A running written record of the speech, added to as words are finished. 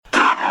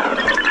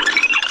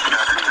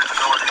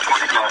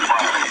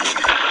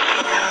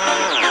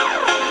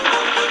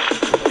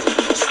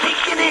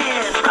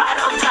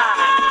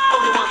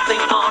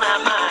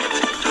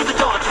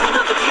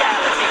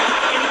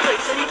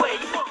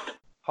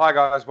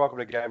Hi guys, welcome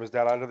to Gamers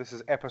Down Under. This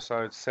is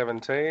episode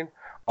 17.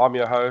 I'm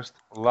your host,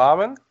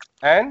 Larman,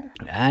 and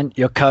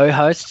your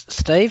co-host,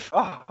 Steve.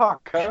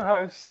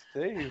 Co-host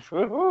Steve.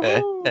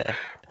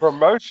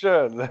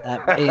 Promotion.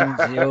 That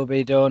means you'll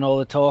be doing all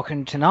the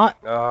talking tonight.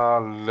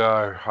 Oh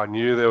no, I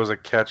knew there was a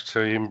catch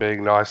to him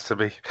being nice to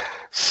me.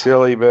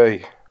 Silly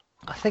me.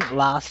 I think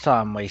last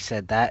time we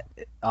said that,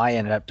 I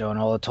ended up doing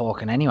all the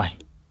talking anyway.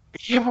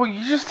 Yeah, well,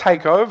 you just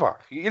take over.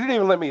 You didn't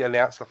even let me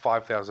announce the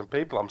 5,000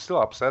 people. I'm still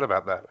upset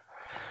about that.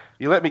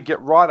 You let me get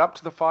right up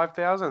to the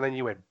 5,000, and then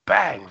you went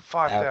bang,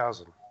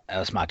 5,000. That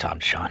was my time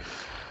to shine.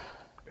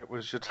 It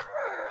was your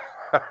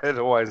it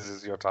always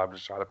is your time to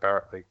shine,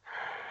 apparently.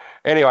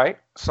 Anyway,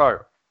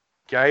 so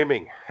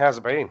gaming, how's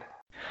it been?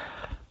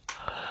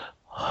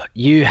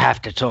 You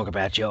have to talk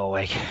about your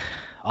week.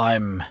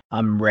 I'm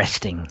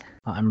resting.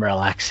 I'm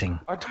relaxing.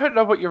 I don't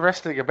know what you're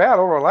resting about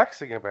or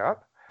relaxing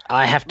about.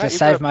 I have to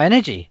save my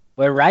energy.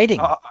 We're raiding.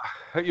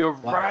 You're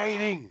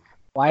raiding.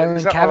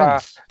 Whaling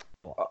Caverns.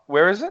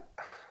 Where is it?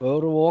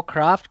 World of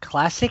Warcraft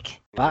Classic.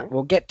 But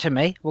we'll get to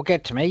me.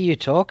 You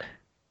talk.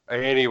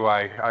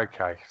 Anyway,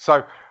 okay.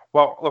 So,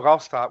 well, look, I'll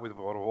start with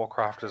World of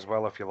Warcraft as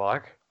well, if you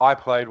like. I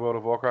played World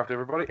of Warcraft,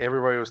 everybody.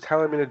 Everybody was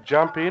telling me to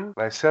jump in.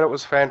 They said it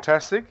was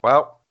fantastic.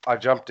 Well, I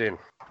jumped in.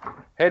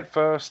 Head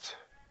first.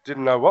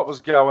 Didn't know what was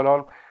going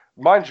on.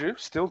 Mind you,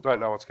 still don't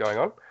know what's going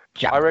on.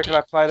 I reckon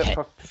I played it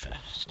for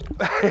first.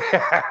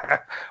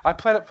 I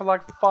played it for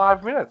like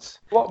 5 minutes.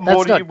 What That's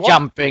more do you not want?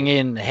 jumping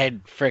in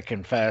head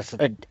frickin' first.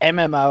 An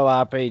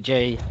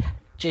MMORPG.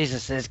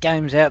 Jesus, there's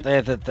games out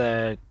there that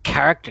the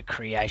character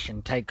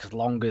creation takes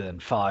longer than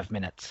 5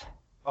 minutes.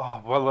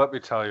 Oh, well, let me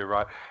tell you,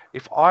 right?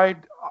 If I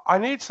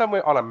need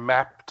somewhere on a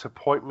map to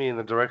point me in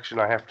the direction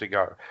I have to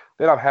go,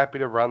 then I'm happy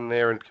to run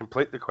there and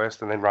complete the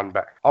quest and then run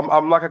back.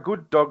 I'm like a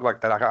good dog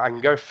like that. I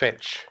can go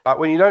fetch. But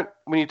when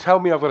you tell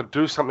me I've got to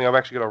do something, I've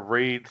actually got to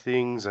read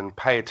things and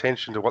pay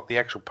attention to what the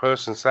actual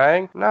person's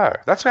saying. No,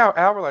 that's how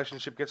our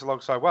relationship gets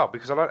along so well,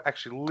 because I don't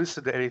actually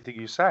listen to anything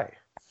you say.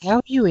 How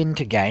are you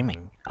into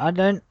gaming? I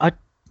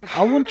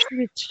want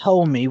you to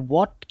tell me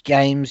what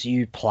games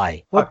you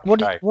play. What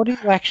do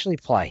you actually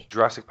play?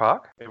 Jurassic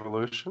Park,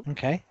 Evolution.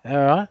 Okay, all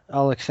right,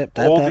 I'll accept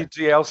that. All the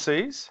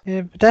DLCs.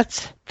 Yeah, but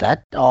that's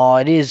that. Oh,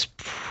 it is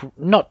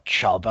not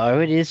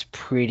chobbo. It is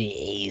pretty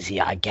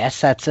easy, I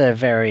guess. That's a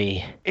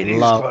very It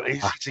is not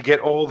easy to get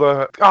all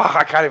the. Oh,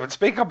 I can't even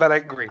speak. I'm that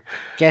angry.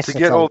 Guess to it's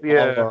get a all the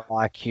lower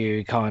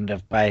IQ kind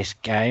of base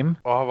game.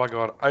 Oh my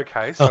god.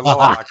 Okay, so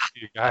lower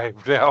IQ game.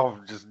 Now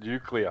I'm just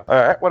nuclear. All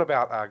right. What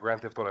about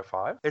Grand Theft Auto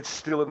 5? It's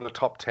still in the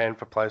top 10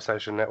 for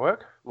PlayStation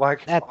Network.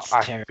 Like, that's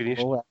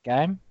terrible, that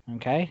game.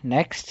 Okay,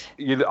 next.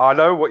 I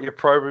know what you're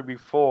probing me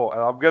for,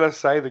 and I'm gonna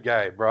say the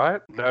game,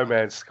 right? No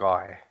Man's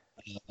Sky.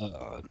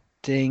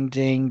 Ding,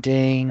 ding,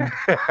 ding.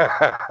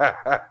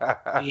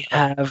 We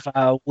have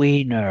a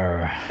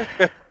winner.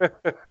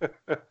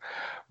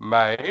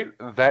 Mate,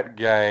 that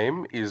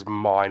game is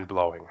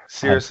mind-blowing.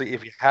 Seriously,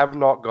 if you have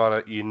not got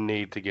it, you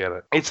need to get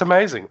it. It's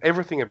amazing.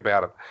 Everything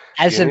about it.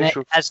 As a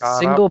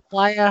single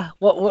player,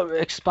 what?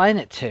 Explain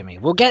it to me.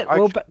 We'll get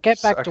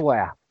back to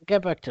WoW.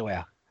 Get back to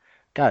WoW.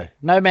 Go.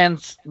 No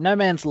man's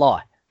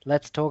lie.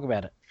 Let's talk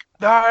about it.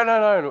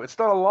 No. It's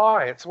not a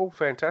lie. It's all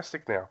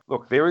fantastic now.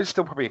 Look, there is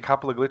still probably a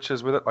couple of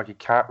glitches with it. Like, you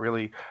can't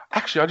really...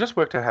 Actually, I just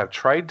worked out how to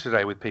trade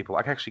today with people.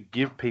 I can actually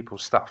give people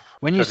stuff.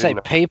 When you say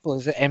people,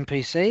 is it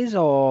NPCs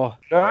or...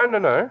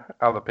 No.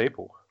 Other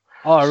people.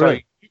 Oh, really?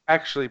 So you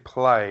actually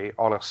play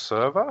on a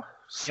server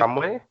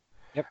somewhere.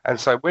 Yep. And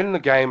so when the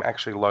game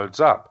actually loads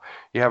up,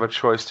 you have a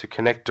choice to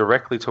connect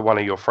directly to one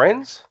of your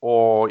friends,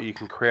 or you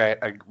can create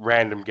a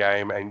random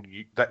game and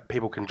that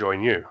people can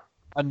join you.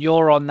 And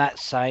you're on that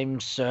same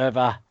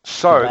server.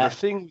 So the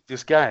thing with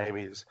this game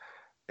is,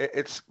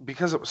 it's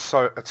because it's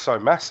so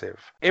massive.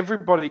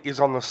 Everybody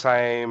is on the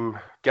same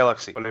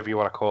galaxy, whatever you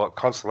want to call it,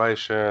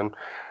 constellation,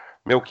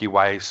 Milky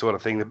Way sort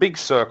of thing, the big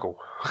circle.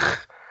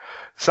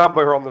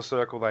 Somewhere on the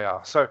circle they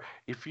are. So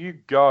if you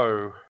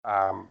go,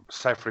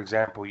 say for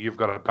example, you've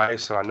got a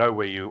base and I know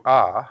where you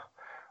are,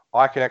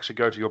 I can actually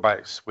go to your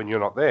base when you're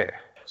not there.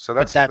 So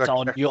that's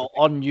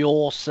on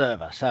your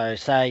server. So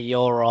say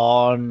you're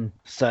on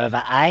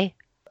server A.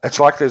 It's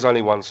like there's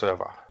only one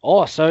server.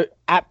 Oh, so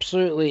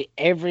absolutely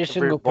every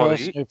single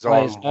person who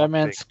plays No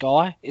Man's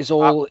Sky is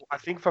all... I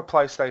think for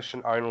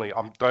PlayStation only.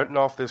 I don't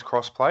know if there's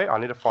crossplay. I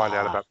need to find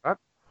out about that.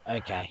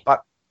 Okay.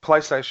 But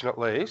PlayStation at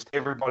least,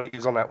 everybody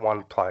is on that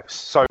one place.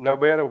 So no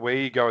matter where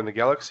you go in the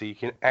galaxy, you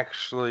can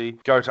actually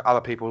go to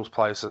other people's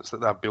places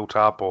that they've built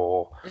up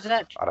or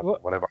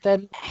whatever.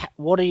 Then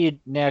what are you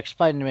now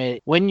explaining to me?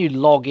 When you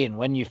log in,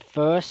 when you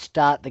first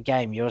start the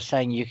game, you're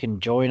saying you can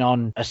join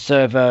on a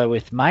server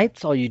with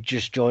mates, or you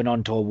just join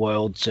onto a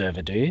world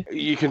server, do you?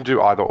 You can do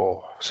either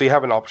or. So you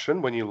have an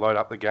option when you load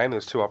up the game.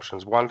 There's two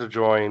options. One to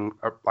join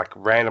like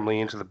randomly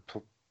into the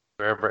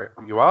wherever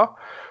you are.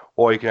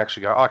 Or you can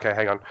actually go, okay,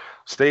 hang on,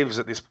 Steve's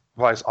at this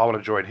place, I want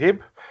to join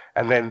him.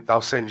 and then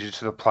they'll send you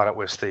to the planet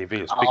where Steve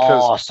is.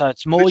 Because Oh, so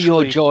it's more you're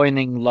literally,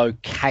 joining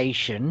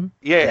location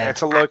yeah, than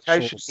it's a actual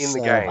location in the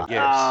server. game.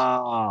 Yes,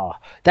 Oh,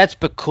 that's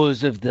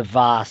because of the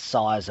vast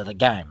size of the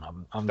game,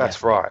 I'm that's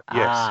guessing. right.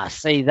 Yes,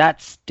 See,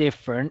 that's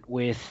different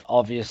with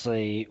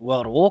obviously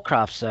World of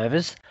Warcraft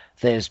servers.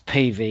 There's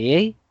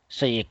PvE,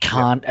 so you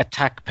can't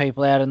attack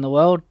people out in the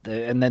world,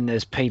 and then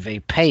there's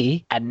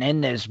PvP, and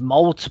then there's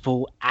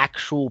multiple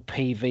actual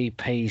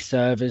PvP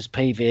servers,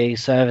 PvE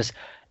servers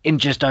in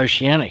just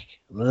Oceanic,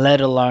 let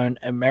alone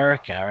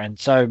America. And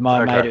so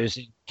my mate who's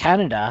in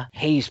Canada,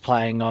 he's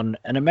playing on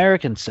an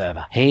American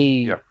server.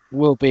 He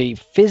will be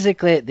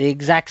physically at the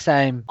exact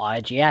same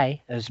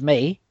IGA as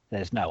me.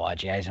 There's no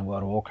IGAs in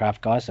World of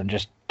Warcraft, guys. I'm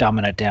just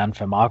dumbing it down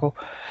for Michael.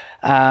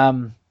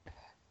 And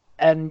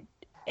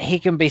he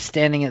can be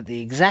standing at the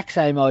exact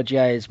same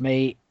IGA as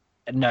me,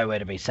 nowhere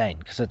to be seen,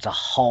 because it's a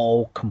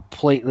whole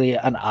completely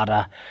and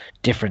utter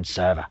different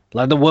server.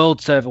 Like the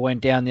world server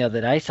went down the other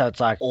day, so it's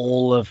like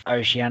all of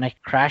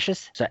Oceanic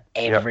crashes. So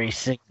every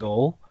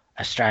single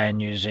Australia,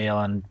 New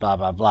Zealand, blah,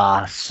 blah,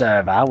 blah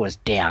server was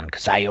down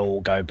because they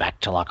all go back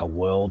to like a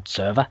world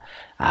server.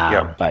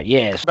 But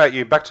yes. About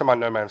you, back to my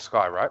No Man's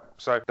Sky, right?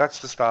 So that's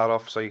the start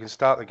off. So you can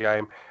start the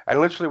game, and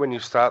literally when you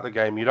start the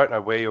game, you don't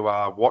know where you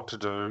are, what to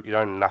do, you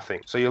know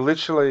nothing. So you're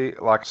literally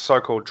like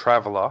so-called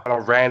traveler on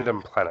a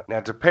random planet.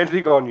 Now,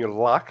 depending on your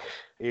luck,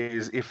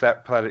 is if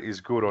that planet is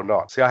good or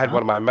not. See, I had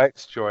one of my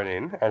mates join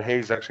in, and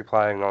he's actually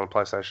playing on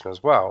PlayStation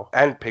as well,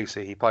 and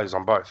PC. He plays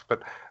on both,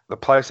 but the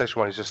PlayStation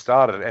one, he's just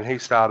started, and he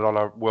started on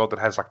a world that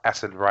has like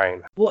acid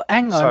rain. Well,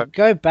 hang on,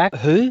 go back.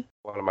 Who?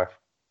 One of my...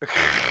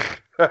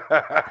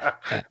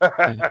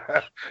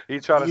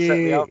 You trying to set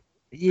me up?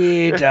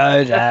 You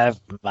don't have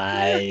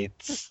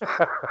mates.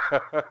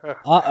 I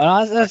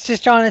was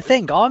just trying to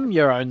think. I'm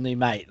your only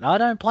mate, and I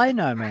don't play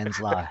No Man's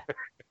Sky.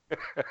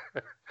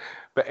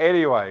 But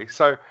anyway,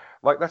 so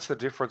like that's the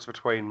difference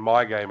between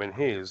my game and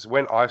his.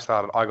 When I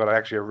started, I got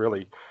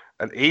actually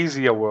an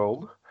easier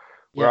world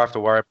where I have to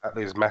worry about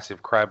these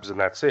massive crabs and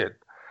that's it.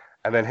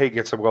 And then he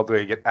gets a world where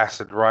you get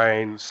acid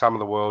rain. Some of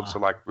the worlds are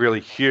like really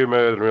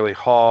humid and really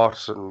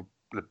hot and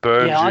it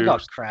burns you. Yeah, I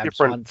got crabs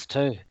once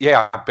too.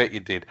 Yeah, I bet you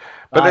did.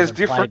 But there's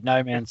different. Played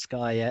No Man's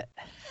Sky yet.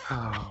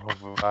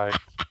 Oh, mate.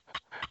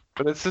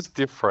 But it's just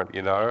different,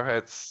 you know.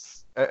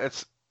 It's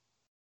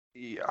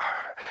yeah.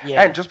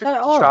 And just because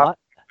you start,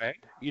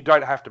 you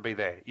don't have to be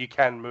there. You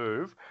can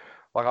move.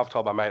 Like I've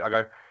told my mate, I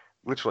go,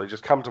 literally,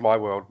 just come to my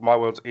world. My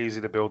world's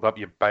easy to build up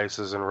your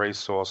bases and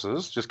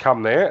resources. Just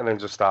come there and then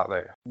just start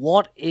there.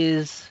 What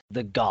is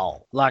the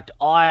goal? Like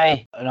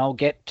I'll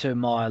get to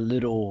my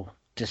little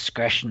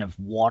discretion of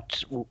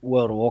what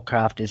World of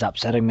Warcraft is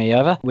upsetting me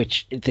over,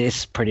 which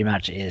this pretty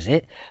much is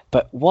it.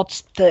 But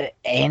what's the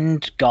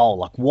end goal?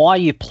 Like, why are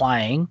you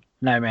playing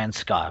No Man's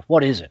Sky?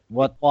 What is it?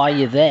 Why are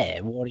you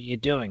there? What are you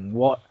doing?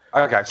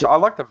 Okay, so I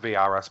like the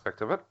VR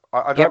aspect of it.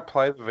 I don't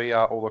play the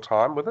VR all the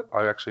time with it.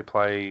 I actually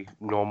play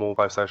normal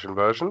PlayStation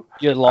version.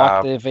 You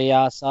like the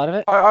VR side of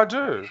it? I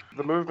do.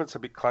 The movement's a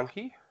bit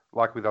clunky,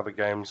 like with other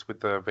games with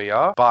the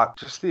VR, but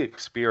just the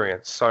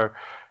experience. So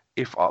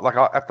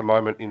at the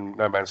moment in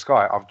No Man's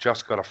Sky, I've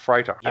just got a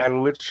freighter,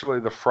 and literally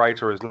the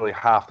freighter is nearly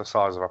half the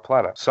size of a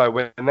planet. So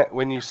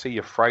when you see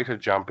your freighter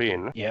jump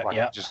in,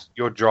 just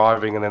you're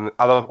driving, and then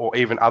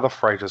other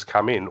freighters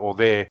come in, or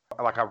they're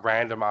like a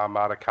random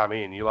armada come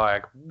in, you're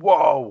like,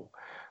 whoa!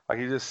 Like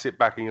you just sit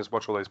back and you just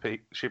watch all these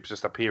ships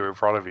just appear in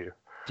front of you.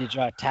 Did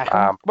you attack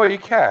them? Well, you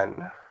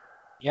can.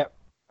 Yep.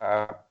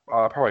 I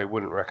probably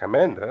wouldn't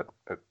recommend it.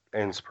 It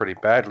ends pretty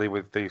badly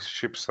with these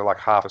ships that are like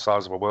half the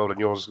size of a world, and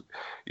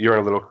you're in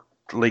a little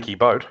leaky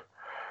boat.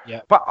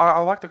 Yeah. But I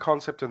like the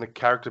concept and the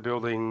character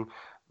building,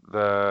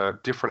 the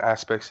different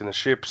aspects in the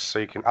ships, so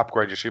you can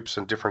upgrade your ships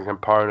and different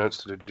components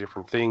to do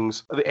different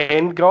things. The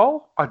end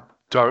goal, I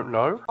don't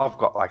know. I've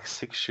got like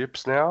 6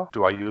 ships now.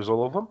 Do I use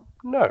all of them?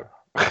 No.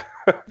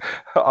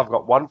 I've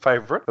got one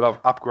favorite that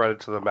I've upgraded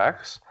to the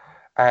max,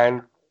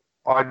 and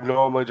I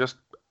normally just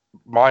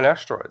mine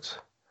asteroids.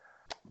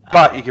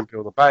 But you can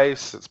build a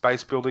base. It's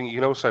base building. You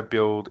can also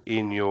build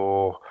in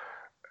your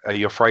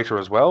freighter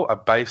as well, a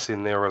base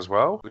in there as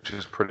well, which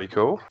is pretty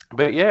cool.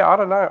 But yeah, I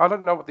don't know. I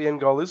don't know what the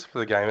end goal is for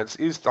the game. It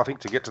is, I think,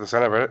 to get to the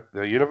center of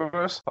the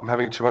universe. I'm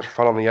having too much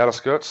fun on the outer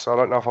skirts, so I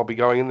don't know if I'll be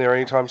going in there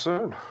anytime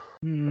soon.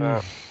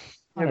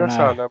 That's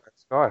how I know about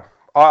Sky.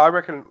 I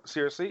reckon,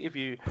 seriously, if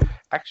you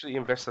actually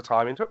invest the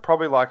time into it,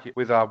 probably like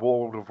with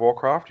World of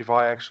Warcraft, if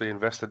I actually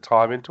invested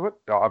time into it,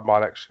 I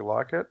might actually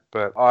like it.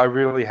 But I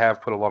really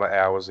have put a lot of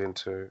hours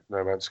into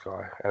No Man's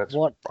Sky, and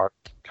I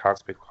can't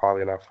speak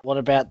highly enough. What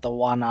about the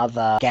one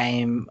other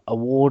game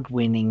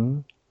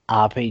award-winning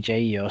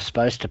RPG you're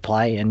supposed to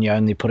play and you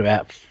only put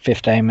about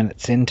 15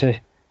 minutes into?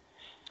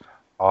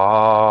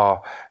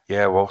 Oh,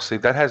 yeah, well, see,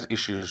 that has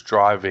issues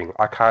driving.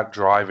 I can't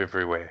drive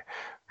everywhere.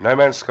 No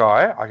Man's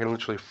Sky, I can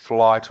literally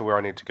fly to where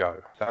I need to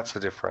go. That's the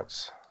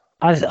difference.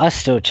 I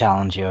still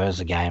challenge you as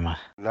a gamer.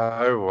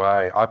 No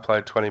way. I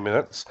played 20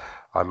 minutes.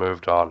 I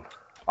moved on.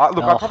 I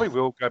probably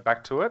will go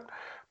back to it,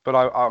 but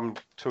I'm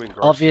too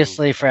engrossed.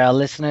 Obviously, for our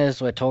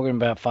listeners, we're talking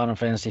about Final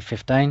Fantasy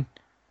 15.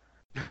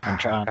 and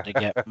trying to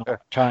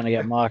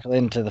get Michael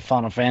into the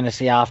Final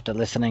Fantasy after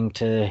listening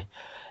to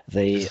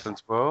the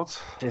Distant Worlds.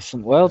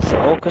 Distant Worlds,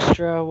 the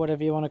orchestra,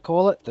 whatever you want to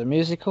call it, the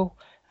musical.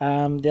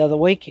 The other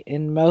week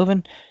in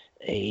Melbourne,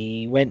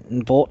 he went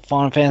and bought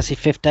Final Fantasy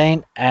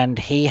 15, and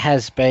he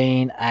has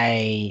been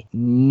a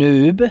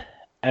noob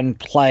and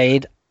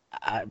played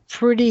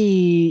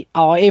pretty.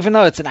 Oh, even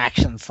though it's an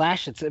action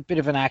slash, it's a bit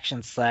of an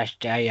action slash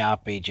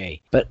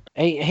JRPG. But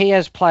he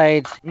has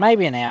played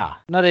maybe an hour,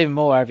 not even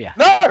more, have you?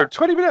 No,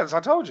 20 minutes.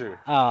 I told you.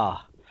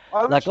 Oh,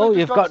 I like literally all just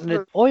you've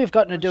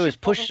got got to do is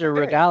push the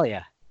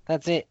regalia.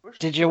 That's it.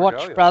 Did you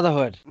watch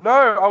Brotherhood? No,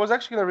 I was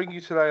actually going to ring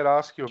you today and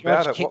ask you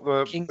about it. What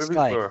the Kingsglaive.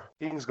 movies were.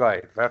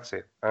 Kingsglaive, that's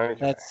it. Okay.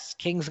 That's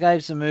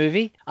Kingsglaive's a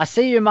movie. I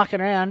see you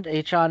mucking around. Are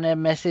you trying to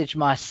message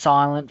my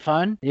silent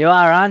phone? You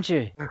are, aren't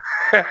you?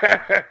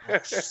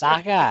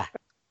 Sucker.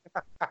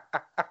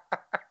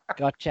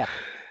 Gotcha.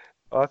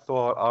 I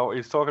thought,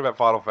 he's talking about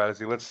Final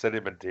Fantasy. Let's send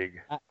him a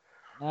dig.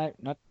 No,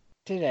 not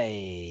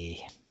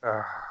today.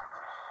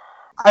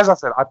 As I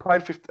said, I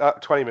played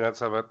 20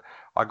 minutes of it.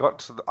 I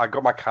got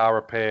my car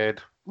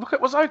repaired. Look,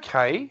 it was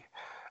okay.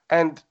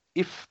 And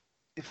if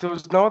there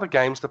was no other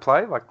games to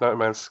play, like No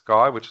Man's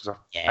Sky, which is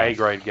A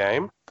grade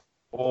game,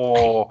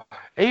 or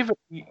even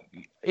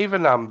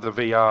the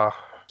VR,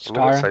 I'm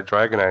going to say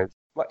Dragon Age,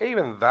 like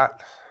even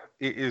that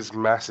is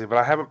massive. And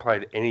I haven't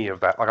played any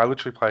of that. Like I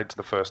literally played to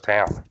the first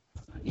town.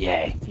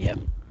 Yeah.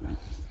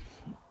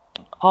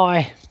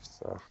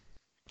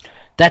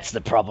 That's the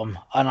problem,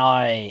 and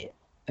I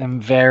am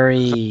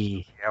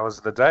very hours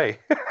of the day.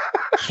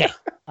 Yeah.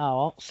 Oh,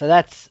 well, so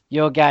that's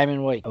your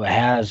gaming week. Well,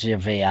 how's your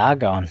VR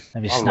going?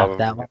 Have you snuck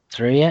that one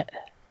through yet?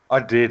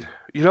 I did.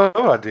 You know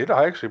what I did?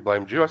 I actually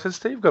blamed you. I said,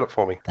 Steve got it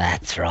for me.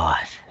 That's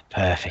right.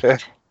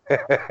 Perfect.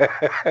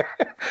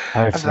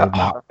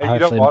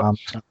 Hopefully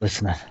Mum's not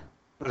listening.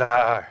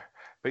 No.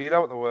 But you know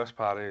what the worst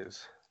part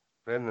is?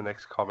 Then the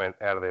next comment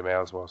out of their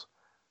mouths was,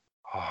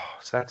 oh,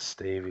 that's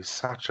Steve. He's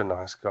such a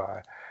nice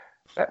guy.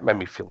 That made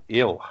me feel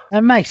ill.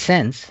 That makes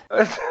sense.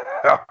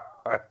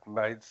 It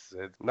made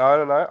sense.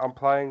 No. I'm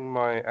playing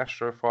my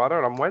Astro Fighter,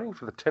 and I'm waiting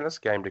for the tennis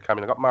game to come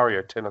in. I got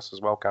Mario Tennis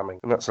as well coming,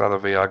 and that's another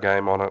VR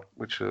game on it,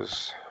 which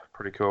is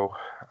pretty cool.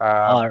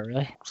 Oh,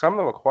 really? Some of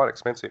them are quite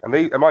expensive,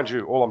 and mind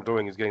you, all I'm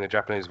doing is getting the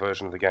Japanese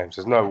version of the games.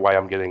 There's no way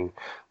I'm getting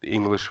the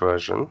English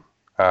version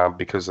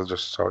because they're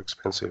just so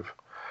expensive.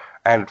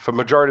 And for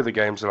majority of the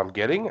games that I'm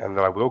getting and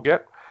that I will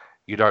get,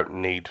 you don't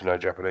need to know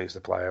Japanese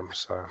to play them.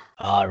 So.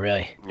 Oh,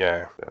 really?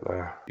 Yeah.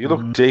 You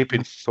look deep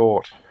in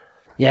thought.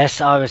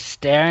 Yes, I was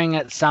staring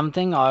at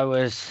something. I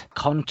was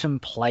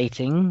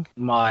contemplating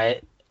my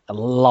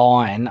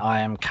line I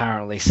am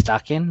currently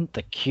stuck in,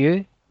 the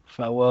queue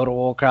for World of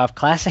Warcraft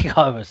Classic.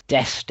 I was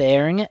death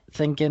staring it,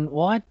 thinking,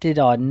 why did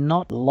I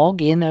not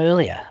log in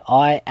earlier?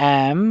 I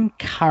am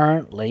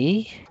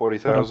currently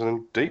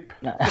 40,000 deep.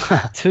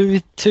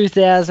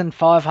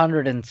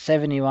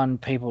 2,571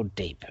 people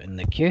deep in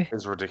the queue.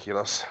 It's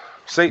ridiculous.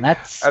 See,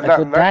 that's a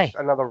good day.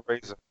 That's another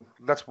reason.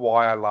 That's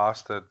why I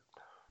lasted.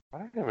 I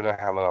don't even know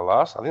how long I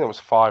lasted. I think it was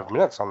 5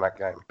 minutes on that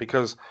game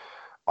because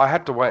I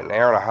had to wait an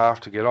hour and a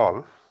half to get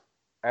on,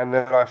 and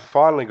then I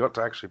finally got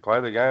to actually play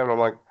the game, and I'm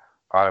like,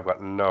 I've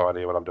got no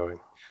idea what I'm doing.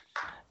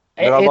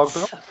 And I logged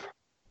it off.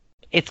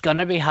 It's going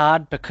to be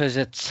hard because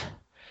it's...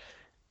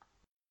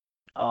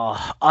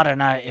 Oh, I don't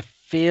know. It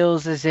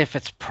feels as if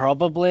it's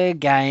probably a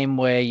game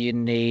where you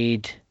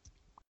need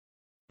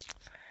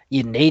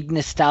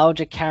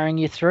nostalgia carrying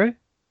you through.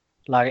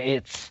 Like,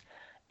 it's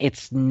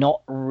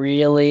not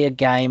really a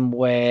game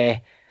where...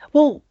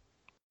 Well,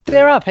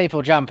 there are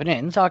people jumping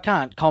in, so I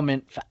can't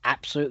comment for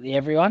absolutely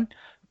everyone.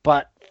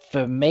 But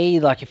for me,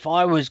 like, if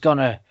I was going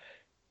to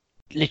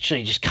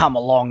literally just come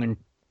along and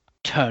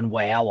turn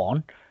WoW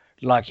on,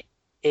 like,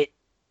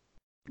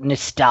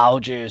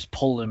 nostalgia is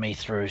pulling me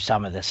through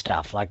some of the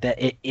stuff. Like,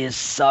 that, it is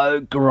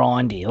so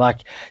grindy.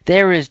 Like,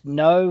 there is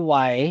no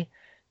way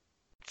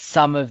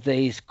some of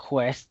these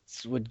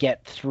quests would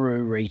get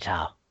through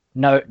retail.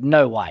 No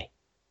way.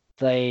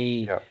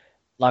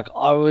 Like,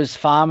 I was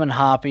farming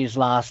harpies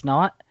last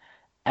night,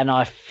 and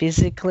I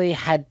physically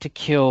had to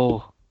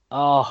kill,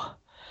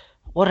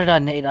 what did I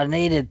need? I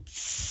needed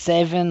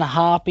 7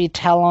 harpy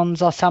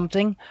talons or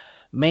something.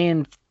 Me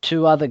and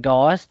 2 other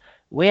guys,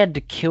 we had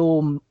to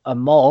kill a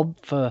mob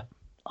for,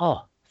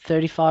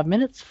 35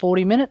 minutes,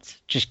 40 minutes.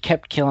 Just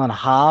kept killing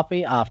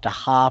harpy after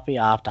harpy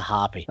after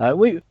harpy. I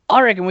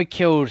reckon we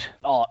killed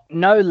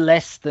no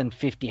less than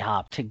 50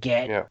 harp to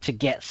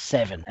get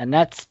 7, and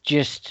that's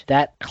just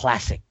that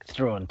classic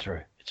through and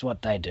through. It's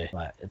what they do.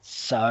 Like, it's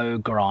so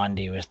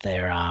grindy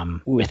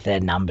with their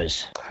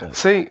numbers.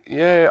 See,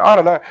 yeah, I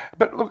don't know,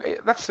 but look,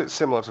 that's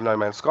similar to No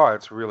Man's Sky.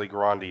 It's really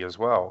grindy as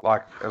well.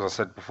 Like, as I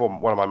said before,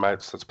 one of my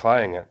mates that's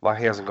playing it, like,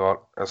 he hasn't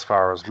got as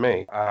far as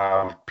me,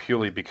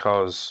 purely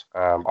because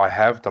I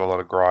have done a lot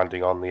of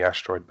grinding on the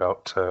asteroid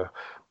belt to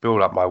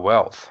build up my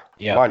wealth.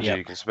 Mind you,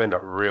 you can spend it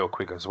real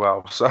quick as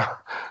well. So,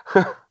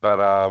 but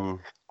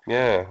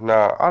Yeah,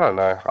 no, I don't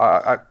know.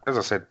 As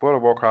I said, World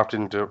of Warcraft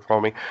didn't do it for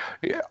me.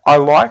 Yeah, I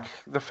like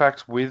the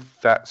fact with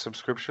that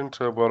subscription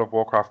to World of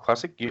Warcraft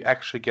Classic, you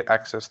actually get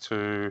access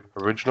to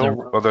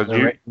original or the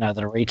new.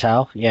 The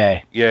retail.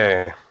 Yeah.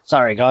 Yeah,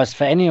 Sorry, guys.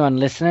 For anyone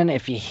listening,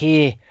 if you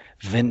hear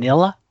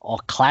vanilla or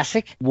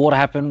classic, what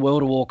happened?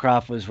 World of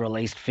Warcraft was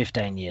released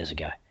 15 years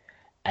ago.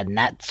 And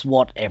that's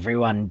what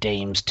everyone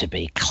deems to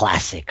be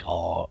classic.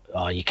 Or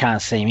you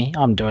can't see me.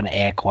 I'm doing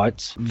air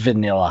quotes.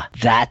 Vanilla.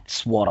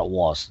 That's what it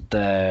was.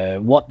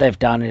 What they've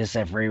done is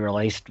they've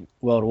re-released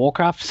World of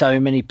Warcraft. So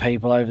many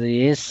people over the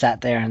years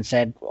sat there and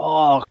said,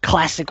 "Oh,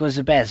 classic was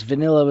the best.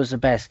 Vanilla was the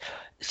best."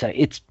 So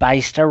it's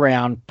based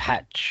around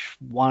patch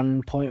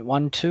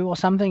 1.12 or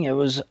something.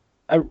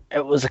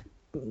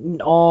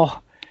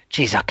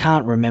 Geez, I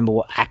can't remember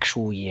what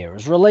actual year. It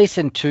was released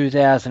in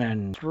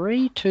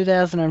 2003,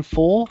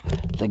 2004,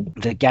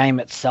 the game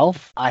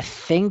itself. I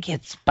think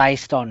it's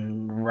based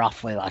on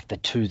roughly like the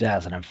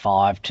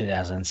 2005,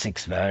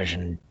 2006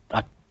 version.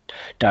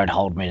 Don't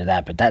hold me to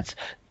that, but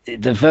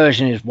the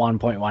version is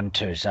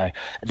 1.12. So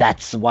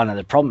that's one of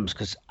the problems,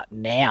 because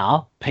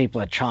now people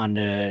are trying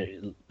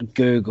to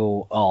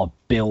Google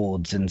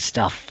builds and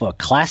stuff for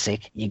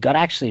classic. You got to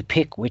actually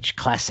pick which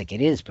classic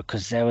it is,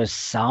 because there was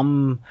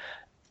some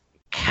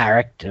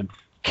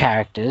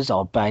characters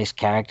or base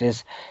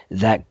characters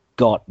that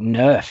got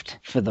nerfed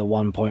for the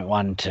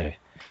 1.12.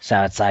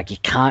 So it's like you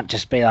can't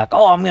just be like,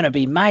 "Oh, I'm going to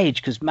be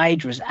Mage," because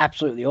Mage was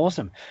absolutely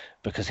awesome,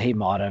 because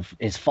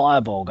his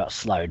fireball got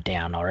slowed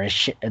down, or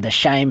the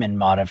shaman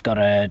might have got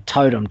a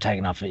totem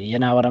taken off it. You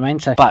know what I mean?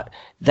 So, but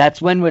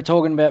that's when we're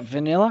talking about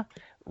vanilla.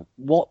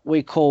 What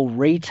we call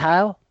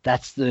retail,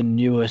 that's the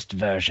newest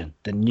version,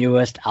 the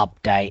newest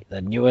update,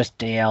 the newest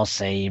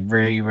DLC,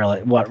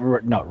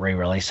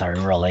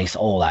 release,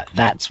 all that.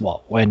 That's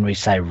when we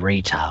say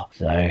retail.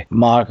 So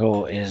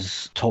Michael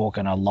is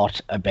talking a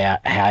lot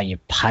about how you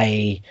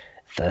pay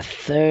the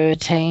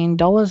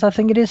 $13, I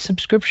think it is,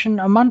 subscription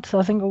a month.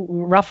 I think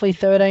roughly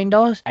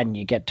 $13, and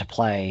you get to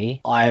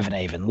play. I haven't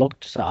even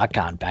looked, so I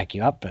can't back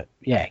you up, but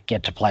yeah,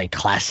 get to play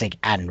classic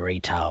and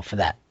retail for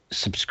that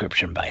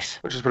subscription base,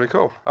 which is pretty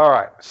cool. All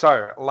right,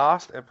 so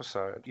last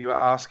episode you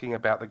were asking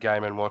about the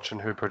Game & Watch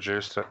and who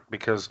produced it,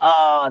 because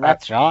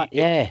that's right,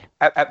 yeah,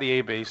 at the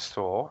EB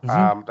store,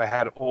 they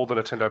had all the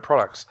Nintendo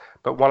products,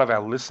 but one of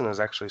our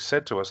listeners actually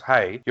said to us,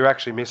 "Hey, you're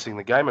actually missing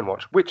the Game &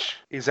 Watch," which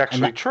is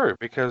actually true,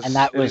 because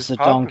that was the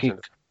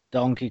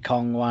Donkey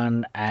Kong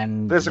one,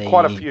 and there's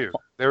quite a few.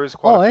 There is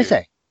quite a few. Is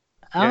there?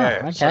 Oh,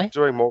 yeah, okay. So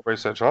doing more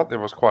research on it, there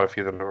was quite a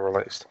few that were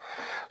released.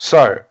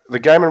 So the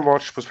Game &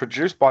 Watch was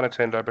produced by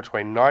Nintendo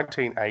between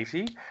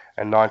 1980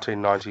 and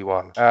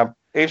 1991.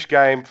 Each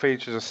game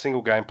features a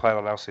single game played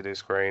on LCD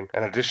screen,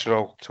 and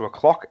additional to a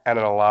clock and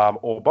an alarm,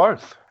 or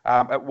both.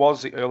 It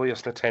was the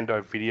earliest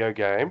Nintendo video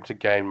game to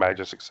gain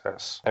major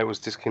success. It was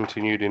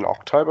discontinued in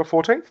October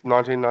 14th,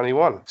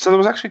 1991. So there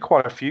was actually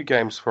quite a few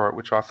games for it,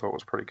 which I thought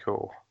was pretty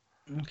cool.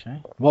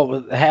 Okay.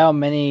 How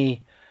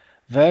many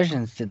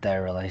versions did they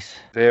release?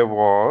 There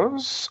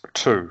was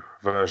 2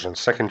 versions,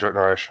 second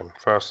generation,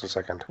 first and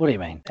second. What do you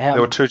mean?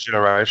 There were 2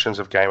 generations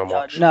of Game &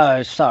 Watch.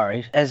 No,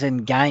 sorry, as in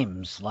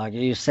games. Like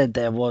you said,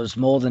 there was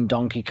more than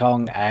Donkey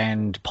Kong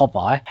and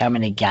Popeye. How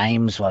many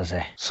games was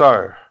there?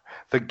 So,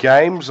 the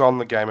games on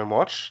the Game &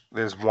 Watch,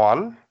 there's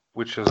one,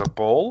 which is a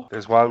ball.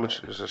 There's one which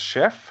is a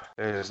chef.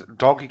 There's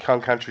Donkey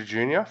Kong Country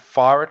Jr.,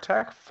 Fire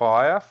Attack,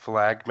 Fire,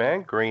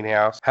 Flagman,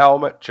 Greenhouse,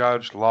 Helmet,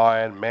 Judge,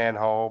 Lion,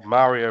 Manhole,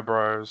 Mario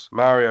Bros,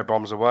 Mario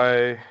Bombs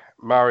Away,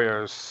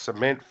 Mario's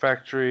Cement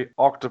Factory,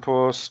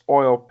 Octopus,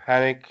 Oil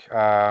Panic,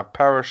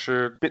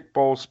 Parachute,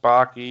 Bitball,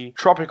 Sparky,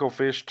 Tropical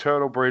Fish,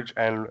 Turtle Bridge,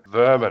 and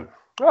Vermin.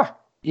 What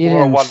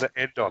a one to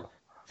end on.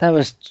 That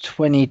was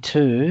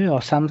 22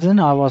 or something.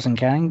 I wasn't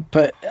counting,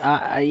 but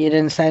you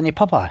didn't say any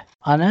Popeye.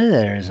 I know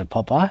there is a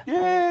Popeye.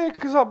 Yeah,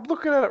 because I'm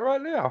looking at it right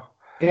now.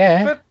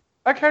 Yeah. But,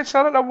 okay, so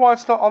I don't know why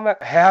it's not on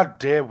that. How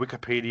dare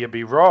Wikipedia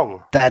be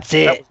wrong? That's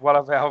it. That was one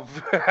of our...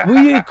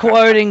 Were you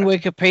quoting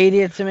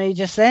Wikipedia to me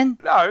just then?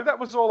 No, that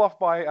was all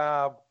off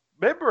my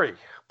memory.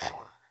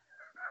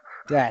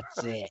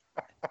 That's it.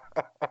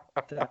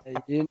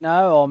 You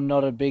know I'm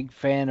not a big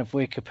fan of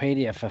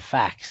Wikipedia for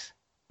facts.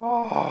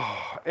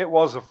 Oh, it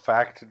was a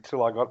fact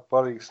until I got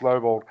bloody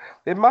snowballed.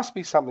 There must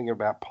be something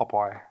about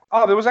Popeye.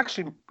 Oh, there was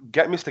actually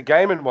Mr.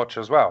 Game & Watch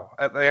as well,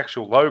 at the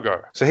actual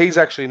logo. So he's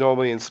actually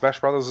normally in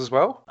Smash Brothers as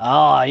well.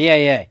 Oh,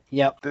 yeah.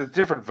 Yep. There's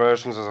different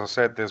versions, as I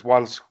said. There's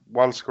one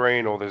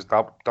screen, or there's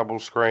double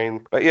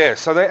screen. But yeah,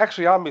 so they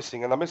actually are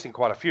missing, and they're missing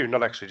quite a few,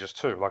 not actually just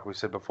 2, like we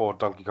said before,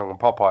 Donkey Kong and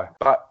Popeye.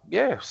 But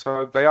yeah,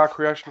 so they are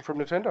creation from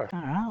Nintendo.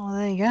 All right, well,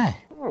 there you go.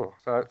 Oh,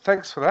 so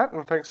thanks for that,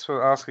 and thanks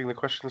for asking the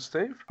question,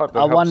 Steve.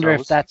 I wonder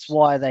if that's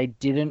why they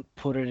didn't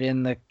put it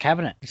in the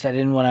cabinet, because they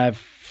didn't want to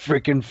have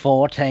freaking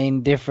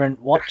 14 different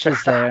watches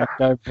there and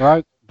go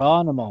broke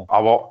buying them all.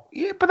 Oh, well,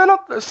 yeah, but they're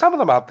not. Some of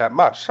them aren't that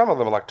much. Some of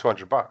them are like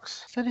 $200.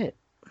 Is that it?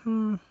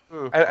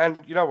 And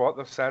you know what?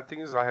 The sad thing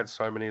is I had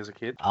so many as a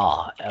kid.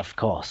 Oh, of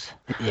course.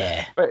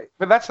 Yeah. But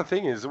that's the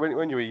thing is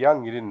when you were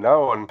young, you didn't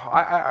know. And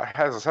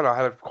as I said,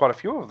 I had quite a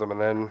few of them.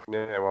 And then,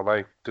 yeah, well,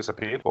 they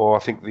disappeared. Or I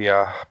think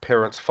the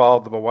parents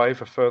filed them away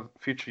for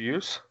future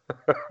use.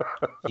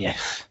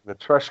 Yes. The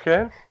trash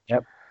can.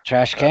 Yep.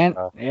 Trash can.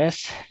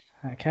 Yes.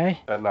 Okay.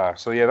 No.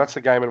 So, yeah, that's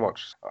the Game &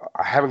 Watch.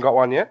 I haven't got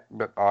one yet,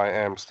 but I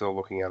am still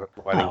looking at it,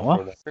 waiting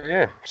for it.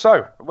 Yeah.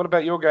 So, what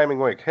about your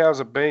gaming week? How's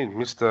it been,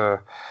 Mr.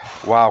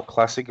 WoW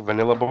Classic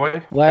Vanilla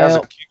Boy? Well,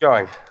 how's it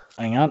going?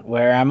 Hang on.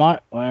 Where am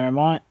I?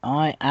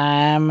 I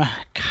am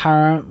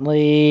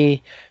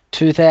currently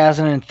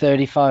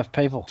 2,035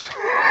 people.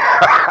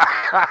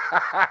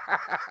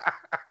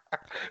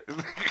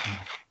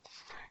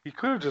 You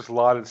could have just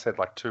lied and said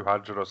like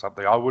 200 or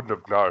something. I wouldn't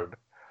have known.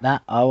 Nah,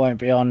 I won't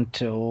be on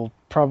till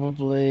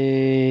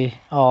probably,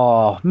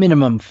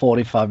 minimum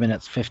 45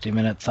 minutes, 50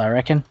 minutes, I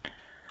reckon.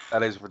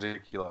 That is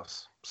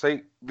ridiculous.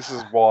 See, this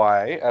is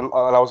why, and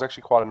I was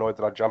actually quite annoyed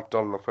that I jumped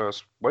on the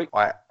first week.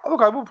 I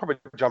will probably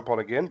jump on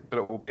again, but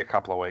it will be a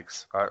couple of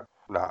weeks. I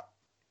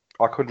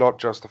could not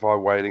justify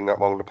waiting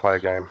that long to play a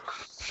game.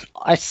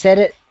 I said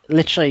it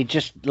literally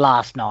just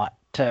last night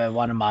to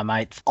one of my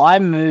mates. I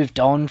moved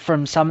on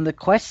from some of the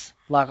quests.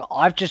 Like,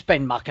 I've just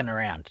been mucking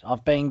around.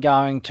 I've been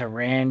going to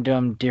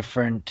random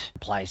different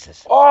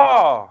places.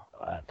 Oh!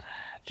 What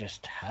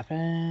just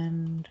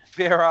happened?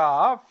 There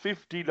are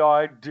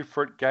 59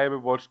 different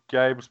Game & Watch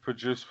games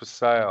produced for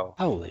sale.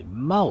 Holy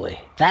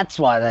moly. That's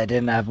why they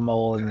didn't have them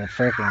all in the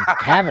freaking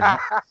cabinet.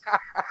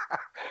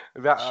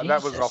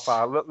 that was off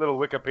our little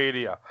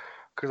Wikipedia.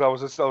 Because I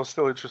was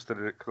still interested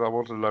in it because I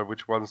wanted to know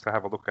which ones to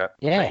have a look at.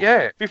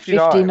 Yeah.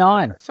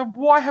 59. So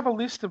why have a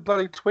list of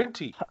bloody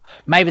 20?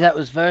 Maybe that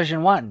was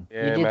version 1.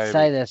 Yeah, you did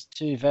say there's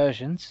 2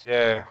 versions.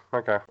 Yeah,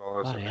 okay.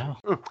 Well, bloody hell.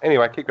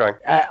 Anyway, keep going.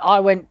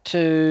 I went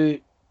to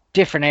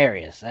different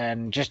areas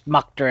and just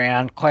mucked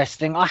around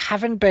questing. I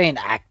haven't been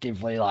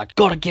actively like,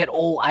 gotta get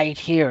all 8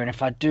 here, and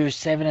if I do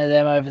 7 of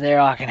them over there,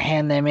 I can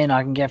hand them in,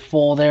 I can get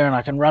 4 there, and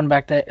I can run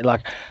back there.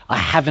 Like, I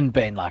haven't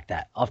been like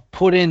that. I've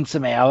put in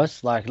some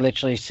hours, like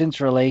literally since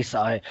release.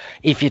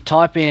 If you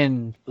type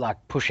in, like,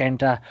 push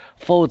enter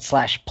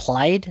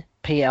 /played,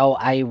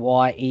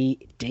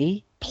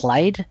 PLAYED,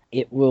 played,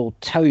 it will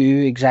tell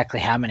you exactly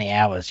how many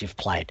hours you've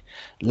played.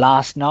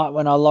 Last night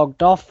when I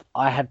logged off,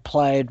 I had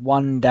played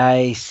 1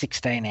 day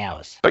 16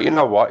 hours. But you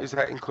know what? Is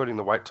that including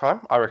the wait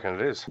time? I reckon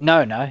it is.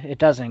 No, it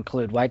doesn't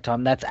include wait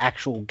time. That's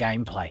actual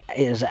gameplay.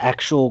 It is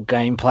actual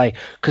gameplay,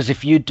 because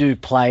if you do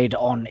played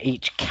on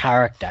each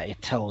character,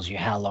 it tells you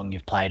how long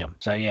you've played them.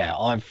 So yeah,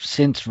 I've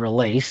since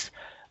release,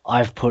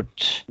 I've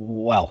put,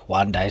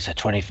 1 day, so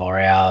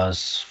 24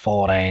 hours,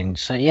 14.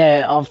 So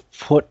yeah, I've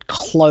put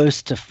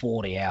close to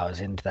 40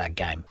 hours into that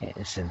game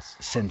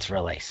since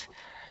release.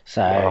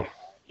 So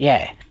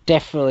yeah,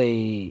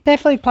 definitely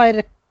played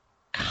a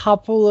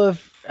couple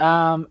of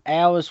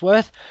hours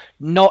worth.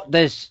 And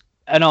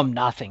I'm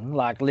nothing.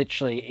 Like,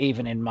 literally,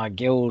 even in my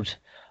guild,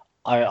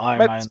 I'm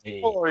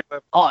only.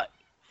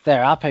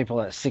 There are people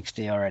at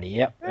 60 already.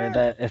 Yep,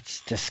 yeah.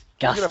 It's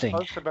disgusting. You're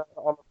gonna post about it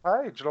on the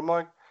page, and I'm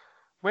like,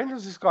 when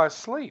does this guy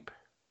sleep?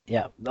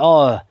 Yeah.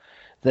 Oh,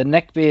 the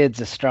neckbeards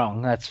are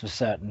strong. That's for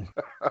certain.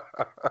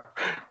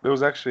 There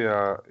was actually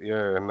I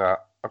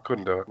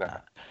couldn't do it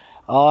now.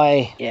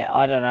 I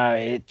don't know.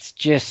 It's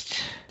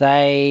just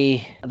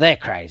they're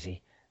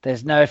crazy.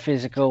 There's no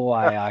physical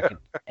way I could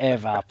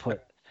ever put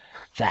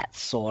that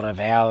sort of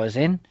hours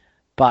in.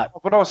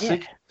 But what I was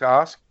thinking to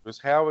ask was,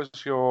 how was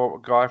your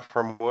guy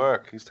from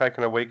work? He's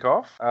taken a week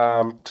off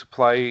to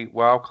play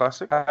WoW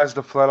Classic. Has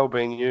the flannel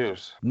been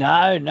used?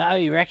 No,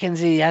 he reckons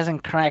he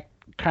hasn't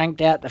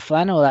cranked out the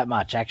flannel that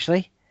much,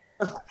 actually.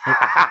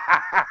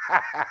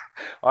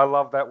 I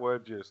love that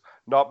word use.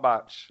 Not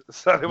much.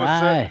 So there were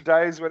certain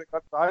days when it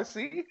got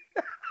dicey.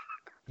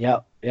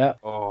 Yep.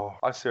 Oh,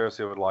 I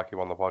seriously would like him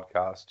on the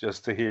podcast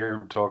just to hear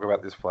him talk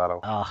about this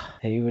flannel. Oh,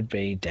 he would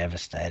be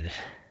devastated.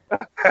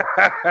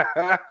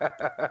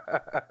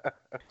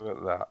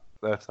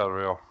 That's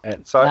unreal.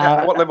 So,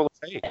 what level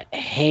is he?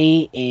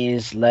 He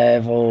is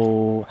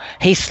level.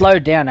 He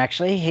slowed down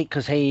actually,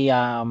 because he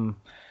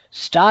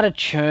started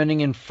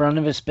churning in front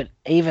of us, but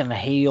even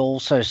he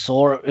also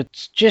saw it.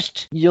 It's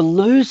just, you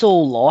lose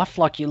all life,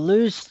 like you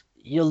lose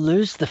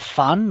the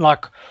fun.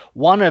 Like,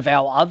 one of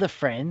our other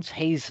friends,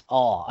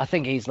 I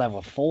think he's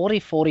level 40,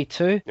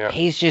 42. Yeah.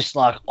 He's just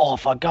like,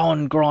 if I go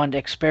and grind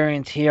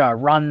experience here, I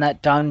run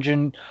that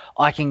dungeon,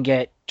 I can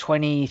get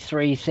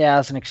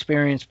 23,000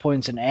 experience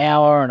points an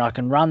hour, and I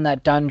can run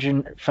that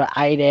dungeon for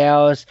 8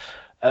 hours,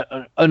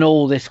 and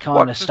all this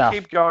kind of stuff.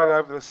 Keep going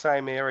over the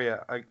same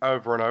area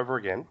over and over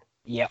again?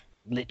 Yep,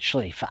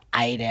 literally for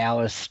 8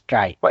 hours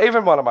straight. Well,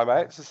 even one of my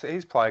mates,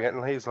 he's playing it,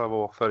 and he's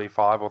level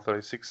 35 or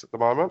 36 at the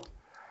moment.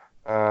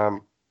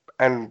 And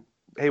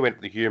he went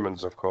to the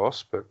humans, of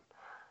course, but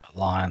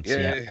Alliance,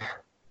 yeah.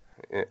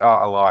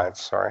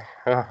 Alliance, sorry.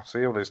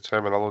 See all these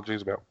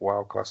terminologies about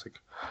WoW Classic.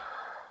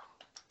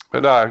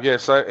 But no, yeah,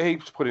 so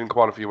he's put in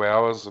quite a few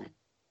hours, and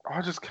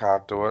I just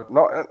can't do it.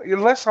 Not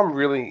unless I'm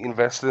really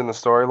invested in the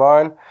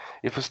storyline.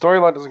 If a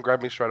storyline doesn't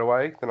grab me straight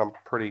away, then I'm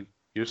pretty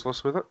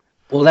useless with it.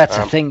 Well, that's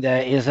the Um, thing.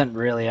 There isn't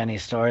really any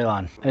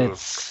storyline.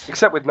 It's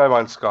Except with No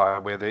Man's Sky,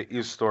 where there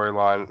is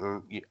storyline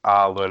and you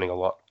are learning a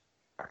lot.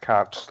 I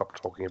can't stop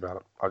talking about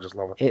it. I just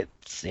love it.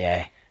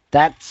 yeah.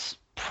 That's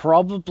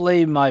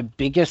probably my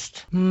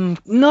biggest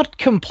not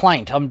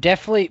complaint. I'm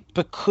definitely,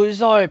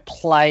 because I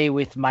play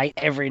with mate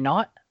every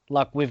night.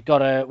 Like we've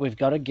got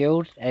a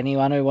guild.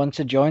 Anyone who wants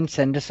to join,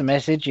 send us a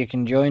message. You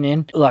can join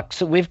in. Like,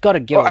 so we've got a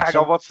Oh, guild. hang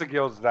So on, what's the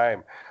guild's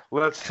name?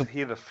 Let's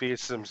hear the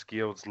Fearsomes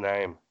guild's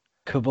name.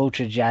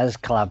 Caboolture Jazz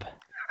Club.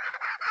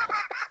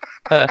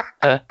 I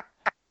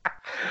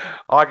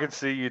can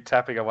see you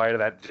tapping away to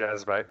that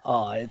jazz, mate.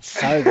 Oh, it's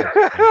so good.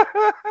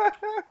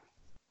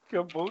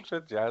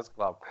 Caboolture Jazz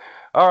Club.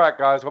 All right,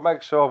 guys, we'll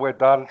make sure we're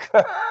done.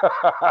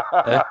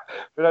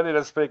 We don't need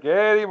to speak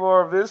any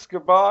more of this.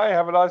 Goodbye.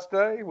 Have a nice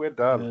day. We're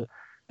done.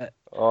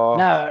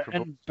 No,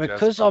 and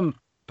because I'm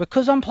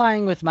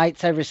playing with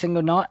mates every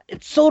single night,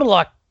 it's sort of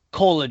like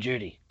Call of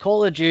Duty.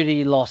 Call of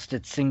Duty lost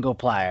its single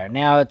player.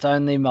 Now it's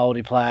only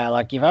multiplayer.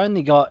 Like, you've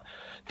only got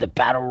the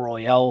battle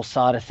royale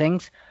side of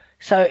things.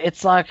 So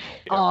it's like,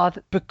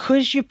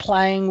 because you're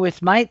playing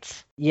with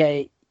mates,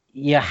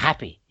 you're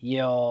happy.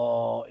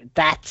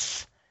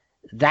 That's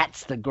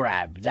the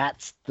grab.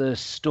 That's the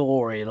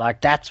story.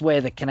 Like, that's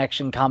where the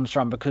connection comes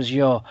from, because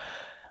you're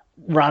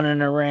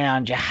running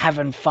around, you're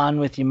having fun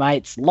with your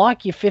mates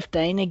like you're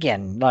 15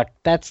 again. Like,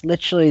 that's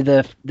literally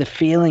the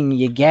feeling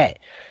you get.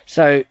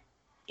 So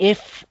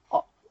if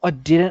I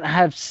didn't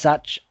have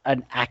such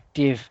an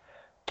active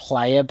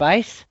player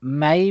base,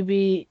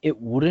 maybe it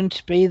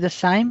wouldn't be the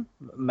same.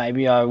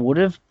 Maybe I would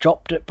have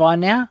dropped it by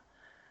now.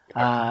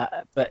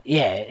 But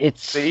yeah,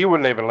 it's... See, you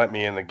wouldn't even let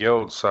me in the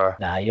guild, so...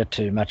 Nah, you're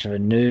too much of a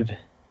noob.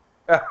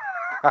 I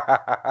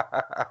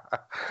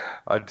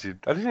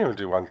didn't even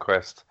do one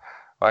quest.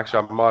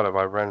 Actually, I might have.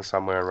 I ran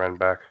somewhere and ran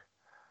back.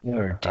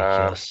 You're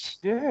ridiculous.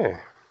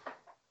 Yeah.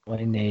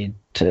 You need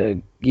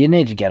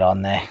to get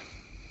on there.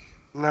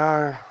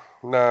 No,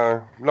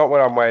 not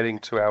when I'm waiting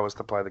 2 hours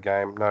to play the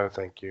game. No,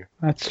 thank you.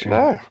 That's true.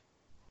 No.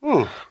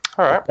 All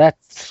right.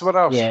 That's what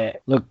else? Yeah,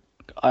 look,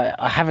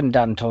 I haven't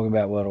done talking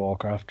about World of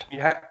Warcraft.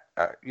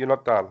 You're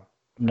not done.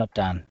 I'm not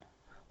done.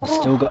 I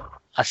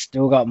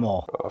still got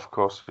more. Of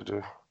course you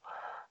do.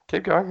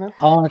 Keep going then.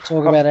 I want to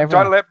talk about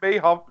everything. Don't let me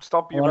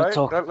stop you, mate.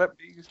 Don't let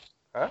me.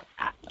 Huh?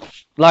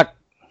 Like,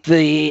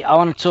 I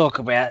want to talk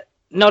about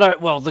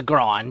the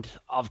grind.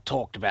 I've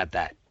talked about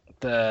that.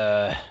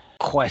 The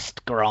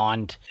quest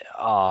grind.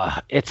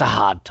 It's a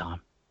hard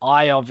time.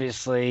 I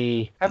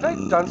obviously... Have they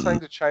done something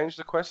to change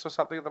the quest or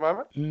something at the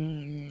moment?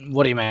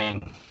 What do you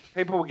mean?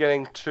 People were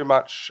getting too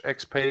much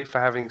XP for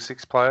having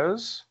 6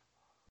 players.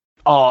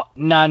 Oh,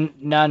 no.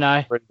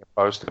 I read a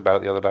post about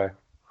it the other day.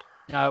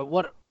 No,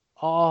 what?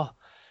 Oh,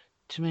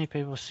 too many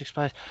people, 6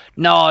 players.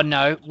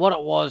 No. What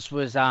it was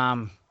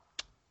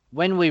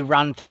when we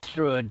run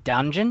through a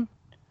dungeon,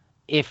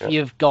 if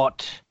you've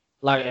got,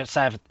 like,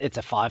 say if it's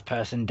a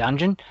 5-person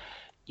dungeon,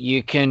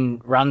 you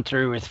can run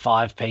through with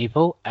 5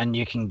 people and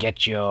you can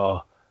get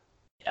your,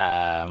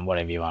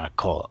 whatever you want to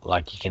call it.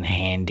 Like, you can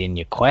hand in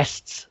your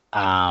quests,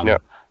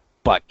 but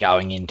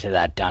going into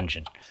that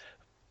dungeon.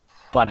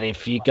 But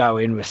if you go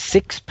in with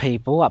 6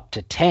 people, up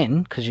to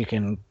 10, because you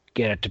can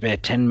get it to be a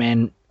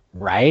 10-man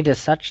raid as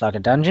such, like a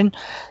dungeon,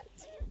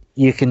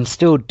 you can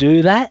still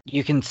do that.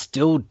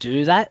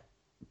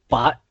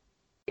 But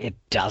it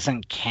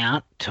doesn't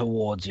count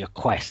towards your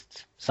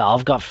quests. So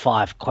I've got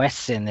 5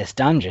 quests in this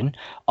dungeon.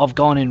 I've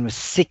gone in with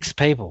 6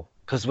 people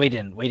because we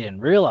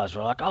didn't realize.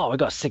 We're like, we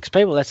got 6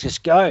 people. Let's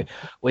just go.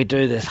 We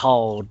do this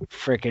whole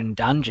freaking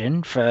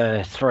dungeon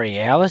for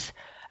 3 hours,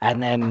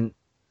 and then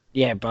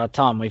by the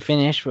time we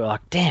finish, we're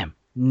like, damn,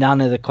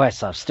 none of the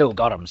quests, I've still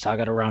got them. So I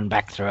got to run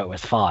back through it with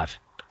 5.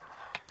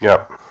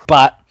 Yep.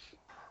 But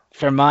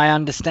from my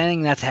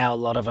understanding, that's how a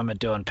lot of them are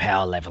doing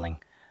power leveling.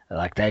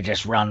 Like, they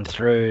just run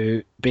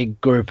through big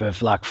group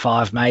of like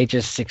 5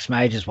 mages, 6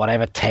 mages,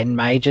 whatever, 10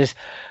 mages,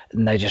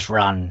 and they just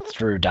run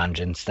through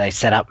dungeons. They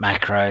set up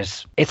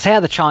macros. It's how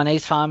the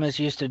Chinese farmers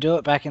used to do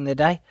it back in the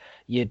day.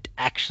 You'd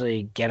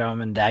actually get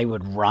them and they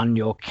would run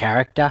your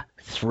character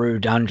through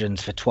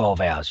dungeons for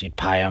 12 hours. You'd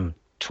pay them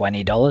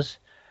 $20,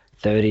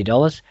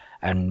 $30,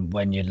 and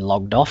when you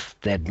logged off,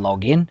 they'd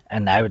log in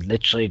and they would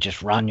literally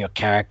just run your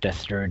character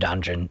through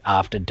dungeon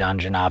after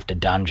dungeon after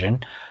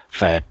dungeon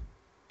for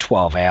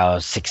 12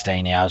 hours,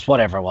 16 hours,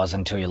 whatever it was,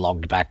 until you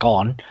logged back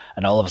on,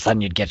 and all of a sudden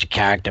you'd get your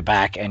character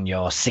back and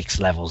you're 6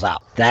 levels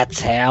up.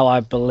 That's how I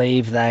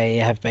believe they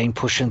have been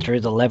pushing through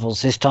the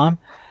levels this time,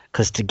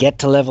 because to get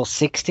to level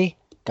 60,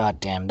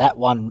 goddamn, that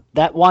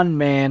one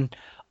man,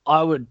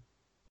 I would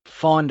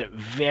find it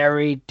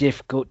very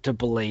difficult to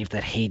believe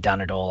that he done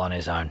it all on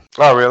his own.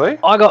 Oh, really?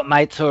 I got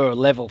mates who are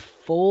level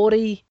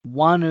 40,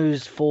 one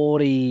who's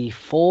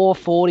 44,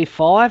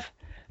 45,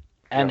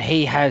 and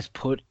he has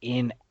put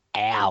in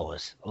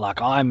hours.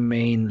 Like, I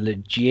mean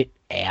legit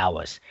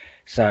hours.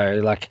 So,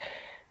 like,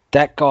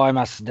 That guy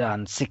must have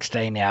done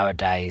 16-hour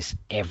days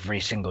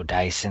every single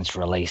day since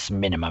release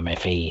minimum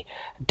if he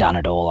done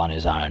it all on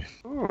his own.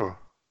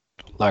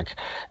 Like,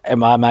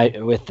 and my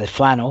mate with the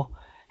flannel,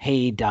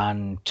 he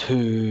done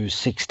 2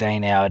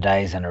 16-hour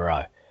days in a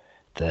row.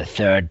 The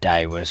third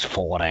day was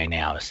 14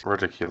 hours.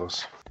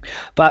 Ridiculous.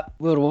 But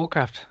World of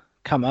Warcraft,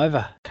 come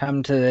over.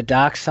 Come to the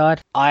dark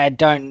side.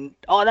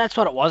 Oh, that's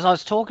what it was. I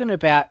was talking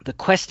about the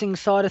questing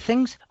side of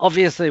things.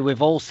 Obviously,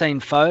 we've all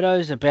seen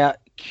photos about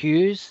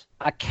queues.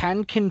 I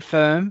can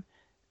confirm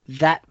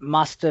that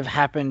must have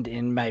happened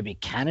in maybe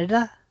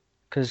Canada,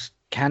 because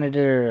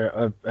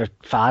Canada are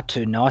far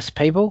too nice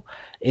people.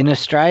 In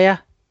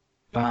Australia,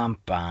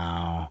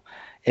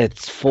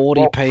 it's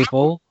 40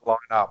 people. Line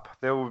up.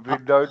 There would be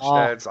no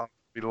chance I'd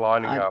be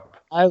lining up.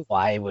 No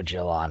way would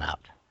you line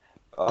up.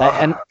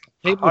 And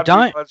people I'd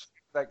don't.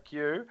 That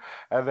queue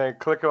and then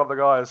click on the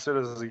guy as soon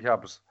as he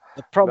comes.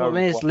 The problem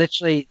is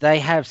literally they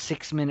have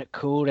 6-minute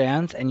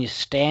cooldowns, and you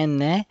stand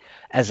there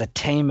as a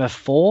team of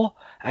 4,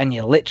 and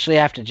you literally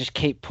have to just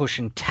keep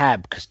pushing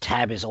tab, because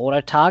tab is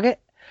auto target,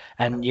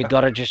 and you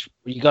gotta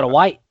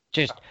wait,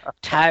 just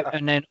tab,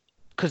 and then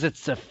because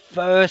it's the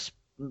first,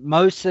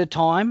 most of the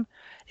time,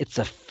 it's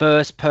the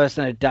first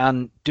person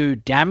to do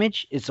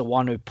damage is the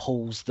one who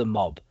pulls the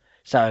mob.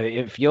 So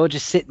if you're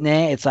just sitting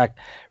there, it's like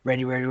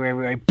ready,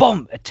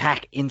 boom,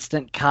 attack,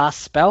 instant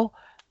cast spell,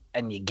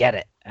 and you get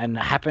it. And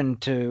it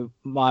happened to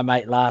my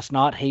mate last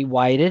night. He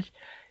waited.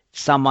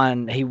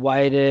 Someone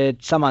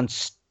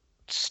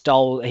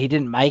stole. He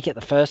didn't make it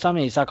the first time.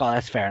 He's like, oh,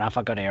 that's fair enough.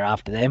 I got here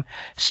after them.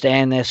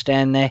 Stand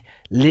there.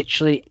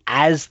 Literally,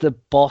 as the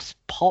boss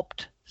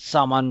popped,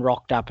 someone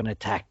rocked up and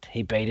attacked.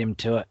 He beat him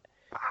to it.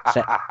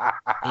 So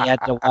he had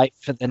to wait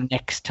for the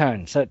next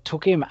turn. So it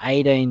took him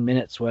 18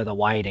 minutes worth of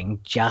waiting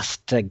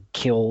just to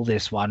kill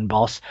this one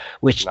boss,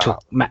 which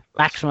took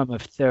maximum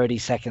of 30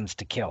 seconds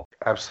to kill.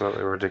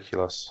 Absolutely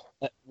ridiculous.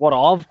 What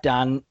I've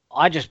done,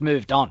 I just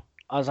moved on.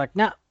 I was like,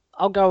 nah,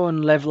 I'll go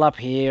and level up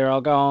here. I'll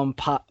go and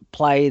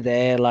play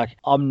there. Like,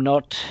 I'm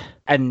not.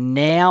 And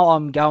now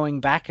I'm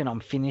going back and I'm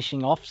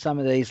finishing off some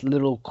of these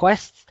little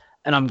quests,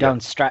 and I'm going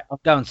straight. I'm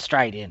going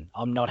straight in.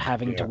 I'm not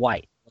having to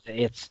wait.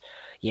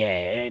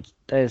 It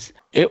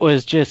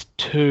was just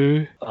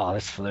too. Oh,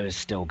 this flu's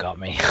still got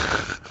me.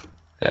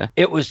 Yeah.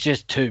 It was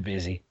just too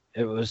busy.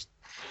 It was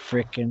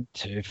freaking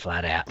too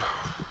flat out.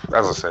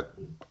 As I said,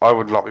 I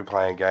would not be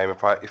playing a game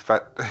if I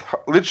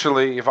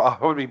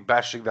would be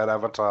bashing that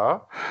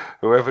avatar,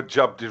 whoever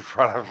jumped in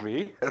front of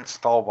me and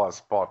stole my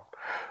spot.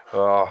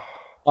 There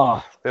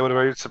would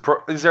have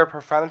been. Is there a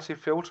profanity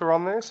filter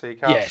on there so you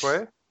can't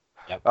swear?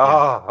 Yep.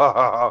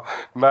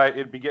 Mate,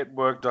 it'd be getting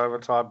worked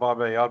overtime by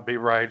me. I'd be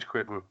rage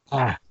quitting.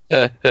 So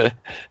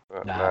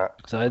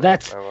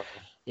that's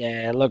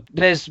look,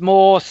 there's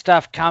more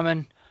stuff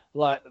coming.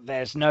 Like,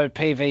 there's no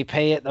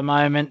PvP at the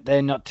moment.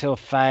 They're not till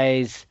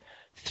phase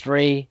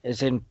 3,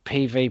 as in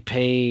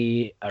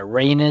PvP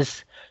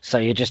arenas. So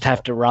you just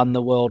have to run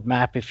the world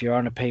map if you're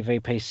on a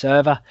PvP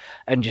server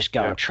and just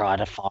go and try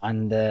to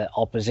find the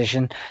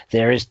opposition.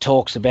 There is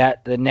talks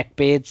about the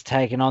neckbeards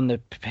taking on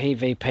the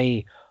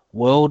PvP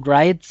world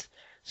raids.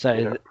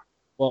 So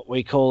what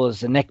we call as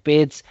the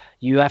neckbeards,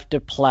 you have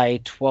to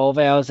play 12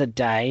 hours a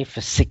day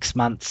for 6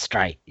 months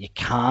straight. You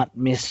can't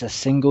miss a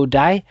single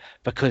day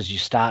because you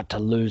start to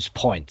lose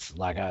points,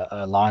 like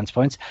alliance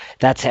points.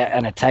 That's how,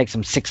 and it takes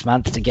them 6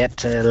 months to get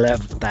to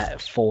level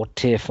that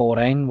tier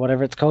 14,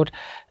 whatever it's called.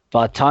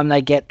 By the time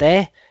they get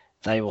there,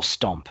 they will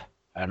stomp,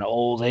 and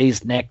all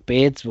these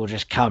neckbeards will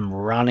just come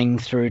running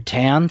through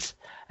towns,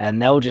 and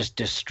they'll just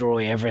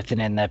destroy everything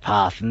in their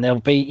path. And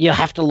you'll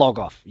have to log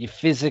off. You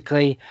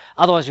physically,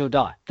 otherwise you'll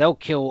die. They'll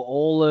kill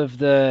all of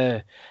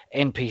the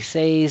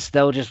NPCs.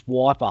 They'll just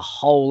wipe a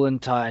whole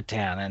entire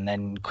town and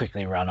then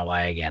quickly run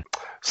away again.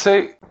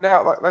 See,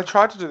 now, they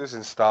tried to do this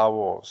in Star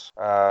Wars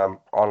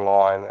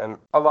online, and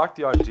I like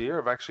the idea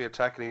of actually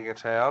attacking a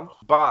town,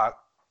 but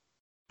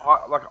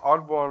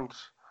I'd want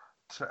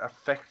to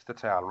affect the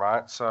town,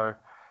 right? So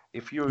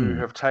if you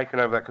have taken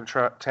over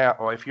that town,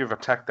 or if you've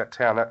attacked that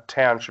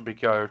town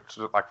should go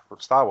to, like for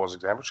Star Wars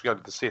example, should go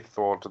to the Sith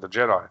or to the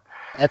Jedi.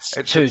 That's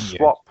too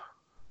new.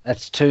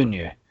 That's too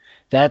new.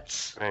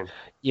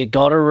 You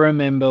got to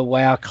remember,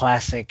 WoW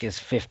Classic is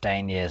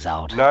 15 years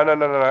old. No.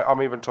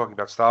 I'm even talking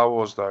about Star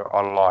Wars though,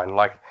 online.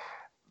 Like,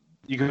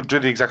 you could do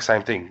the exact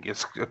same thing.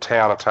 It's a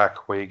town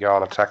attack where you go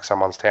and attack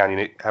someone's town. You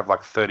need to have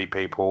like 30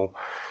 people.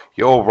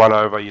 You all run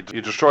over. You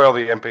destroy all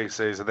the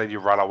NPCs and then you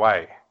run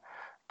away.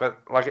 But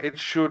like, it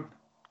should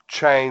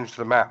change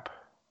the map.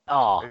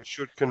 Oh. It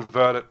should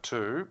convert it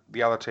to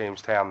the other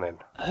team's town then.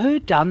 Who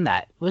done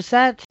that? Was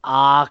that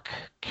Ark,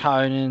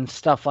 Conan,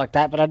 stuff like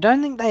that? But I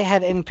don't think they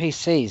had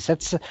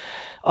NPCs.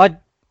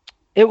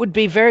 It would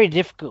be very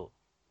difficult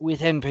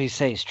with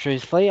NPCs,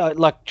 truthfully.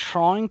 Like,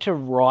 trying to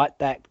write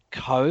that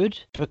code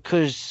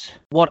because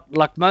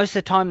most of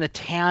the time the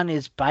town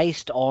is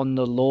based on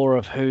the lore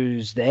of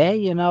who's there,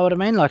 you know what I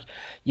mean? Like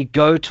you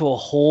go to a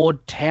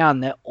Horde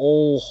town, they're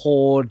all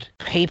Horde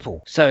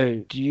people.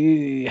 So do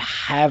you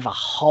have a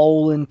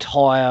whole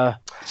entire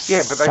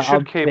Yeah, but they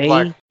should keep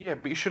sub-B?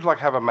 but you should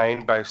have a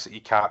main base that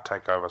you can't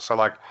take over.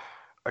 So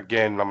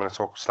again, I'm going to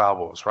talk Star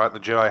Wars, right? The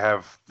Jedi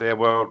have their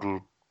world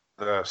and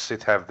the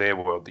Sith have their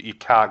world that you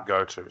can't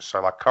go to.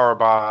 So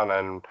Korriban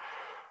and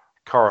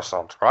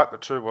Coruscant, right? The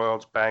two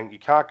worlds, bang, you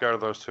can't go to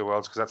those two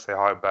worlds because that's their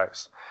home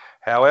base.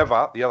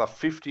 However, the other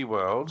 50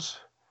 worlds,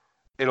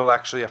 it'll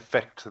actually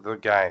affect the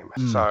game.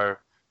 So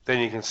then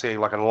you can see a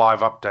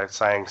live update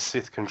saying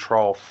Sith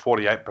control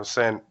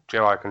 48%,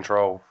 Jedi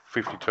control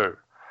 52%.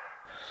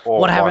 Or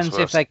what happens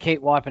versa. if they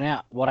keep wiping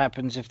out? What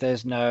happens if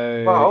there's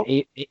no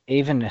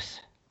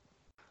evenness?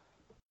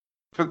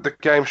 But the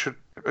game should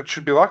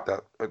be like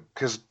that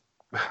because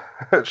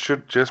it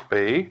should just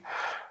be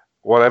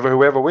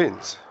whoever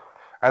wins.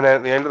 And then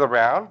at the end of the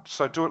round,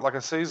 so do it like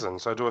a season.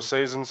 So do a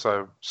season,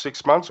 so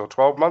 6 months or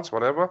 12 months,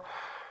 whatever.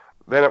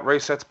 Then it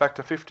resets back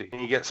to 50.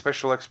 And you get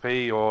special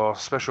XP or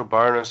special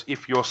bonus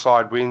if your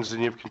side wins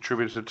and you've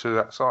contributed to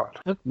that side.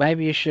 Look,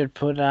 maybe you should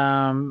put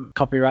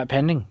copyright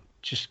pending.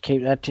 Just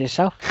keep that to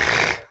yourself.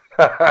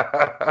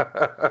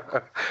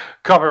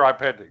 Copyright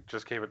pending.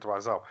 Just keep it to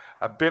myself.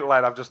 A bit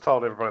late, I've just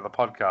told everybody on the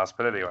podcast,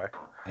 but anyway.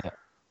 Yeah.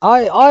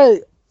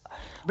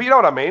 But you know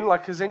what I mean?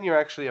 Because then you're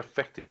actually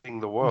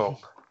affecting the world.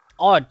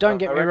 Oh, don't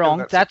get me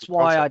wrong. That's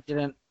why concept. I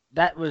didn't.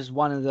 That was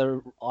one of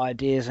the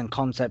ideas and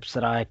concepts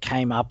that I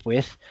came up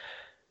with.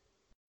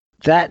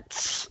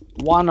 That's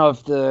one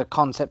of the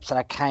concepts that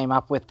I came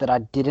up with that I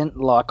didn't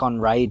like on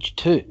Rage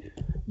 2.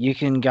 You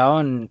can go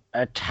and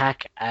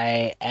attack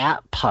a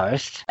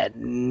outpost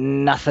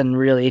and nothing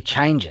really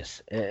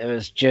changes. It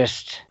was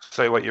just...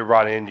 So what, you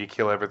run in, you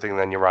kill everything,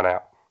 then you run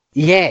out.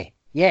 Yeah.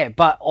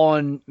 But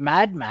on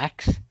Mad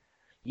Max,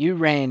 you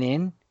ran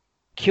in,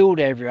 killed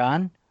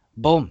everyone,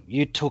 boom,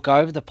 you took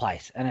over the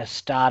place and it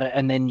started,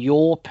 and then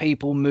your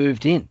people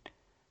moved in.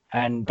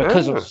 And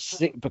because it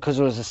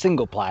was a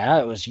single player,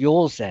 it was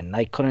yours then.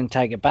 They couldn't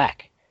take it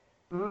back.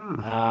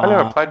 I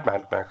never played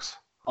Mad Max.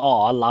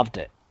 Oh, I loved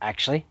it,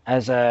 actually.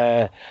 As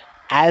a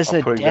is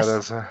it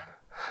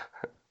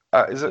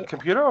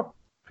computer or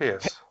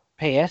PS?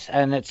 PS,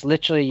 and it's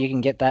literally, you can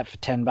get that for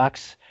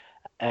 $10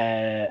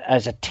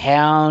 as a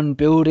town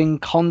building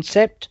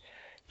concept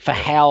for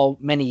how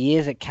many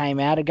years it came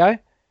out ago.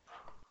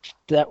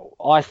 That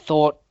I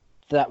thought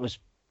that was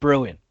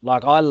brilliant.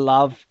 I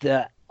love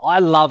the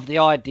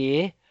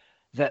idea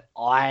that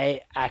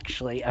I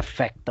actually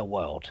affect the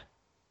world.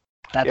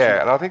 And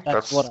I think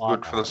that's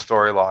good for the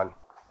storyline.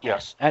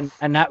 Yes, and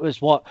that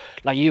was what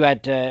you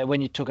had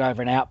when you took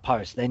over an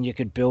outpost. Then you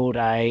could build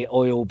a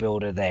oil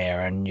builder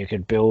there, and you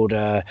could build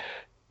a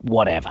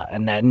whatever,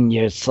 and then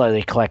you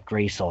slowly collect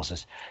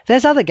resources.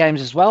 There's other games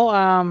as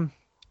well.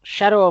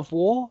 Shadow of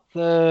War,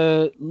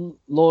 the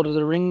Lord of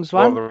the Rings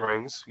one. Lord of the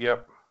Rings,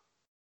 yep.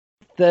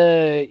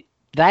 They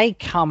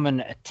come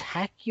and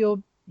attack or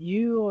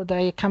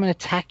they come and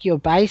attack your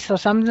base or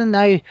something.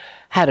 They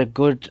had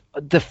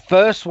the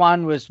first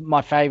one was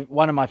one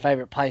of my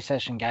favorite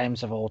PlayStation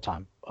games of all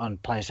time on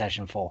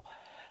PlayStation 4.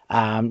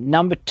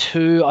 Number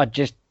 2, I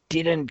just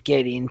didn't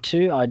get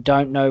into. I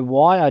don't know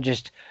why. I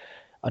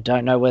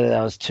don't know whether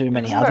there was too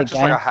many other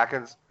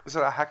games. Is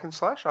it a hack and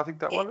slash? I think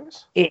that one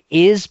is. It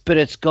is, but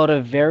it's got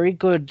a very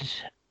good.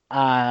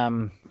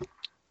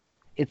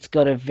 It's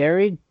got a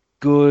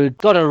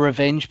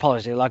revenge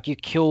policy. You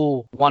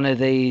kill one of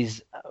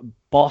these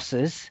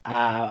bosses,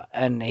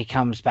 and he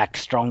comes back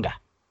stronger,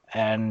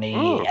 and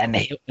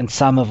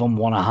some of them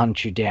want to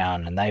hunt you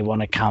down, and they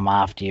want to come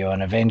after you,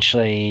 and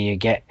eventually you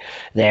get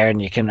there,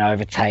 and you can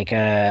overtake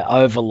a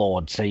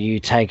overlord, so you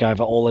take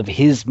over all of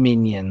his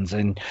minions,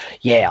 and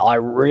I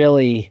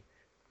really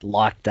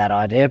liked that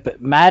idea.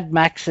 But Mad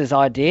Max's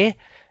idea,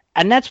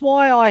 and that's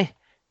why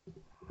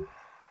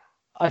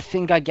I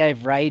think I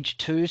gave Rage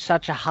 2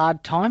 such a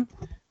hard time.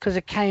 Because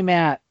it came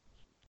out,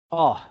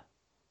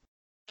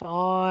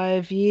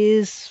 5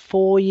 years,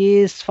 4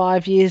 years,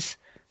 5 years,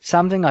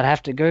 something. I'd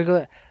have to Google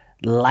it.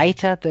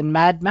 Later than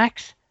Mad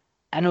Max.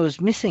 And it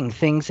was missing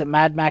things that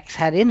Mad Max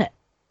had in it.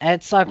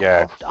 And it's I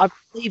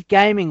believe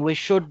gaming, we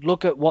should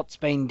look at what's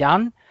been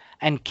done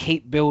and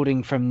keep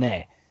building from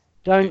there.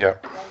 Don't,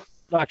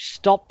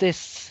 stop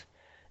this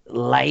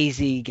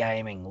lazy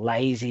gaming,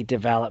 lazy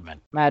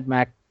development. Mad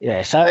Max,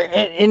 so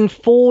in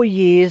 4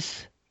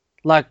 years,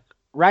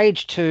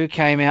 Rage 2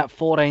 came out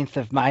 14th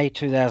of May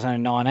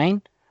 2019.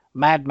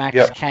 Mad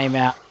Max came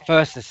out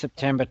 1st of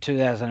September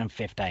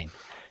 2015.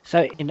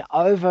 So in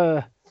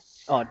over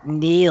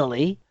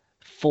nearly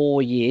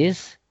 4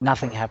 years,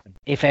 nothing happened.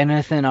 If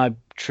anything, I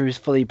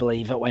truthfully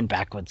believe it went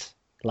backwards.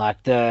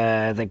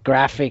 The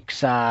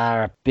graphics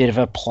are a bit of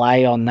a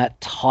play on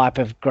that type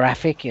of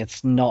graphic.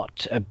 It's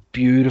not a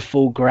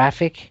beautiful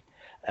graphic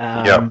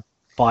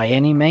by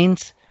any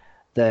means.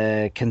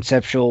 The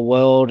conceptual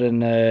world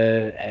and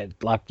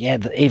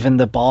even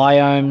the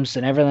biomes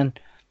and everything,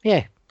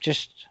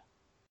 just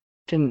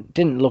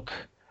didn't look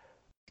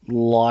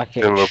like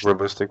it. Didn't look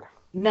realistic.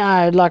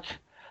 No, like,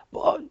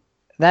 well,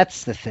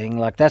 that's the thing.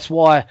 Like, that's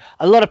why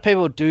a lot of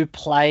people do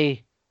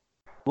play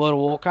World of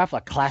Warcraft,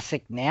 like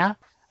Classic now,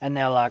 and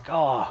they're like,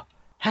 oh,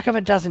 how come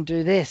it doesn't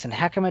do this? And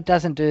how come it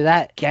doesn't do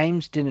that?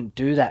 Games didn't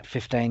do that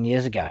 15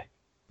 years ago.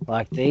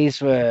 Like,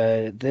 this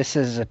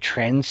is a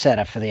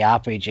trendsetter for the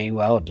RPG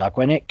world. Like,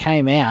 when it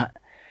came out,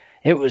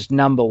 it was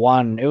number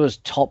one. It was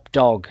top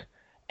dog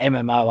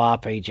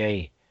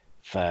MMORPG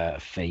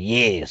for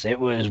years. It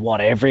was what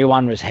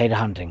everyone was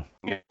headhunting.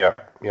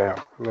 Yeah,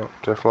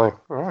 definitely.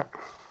 All right.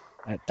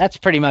 That's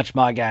pretty much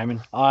my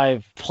gaming.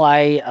 I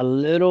play a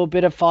little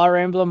bit of Fire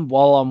Emblem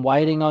while I'm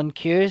waiting on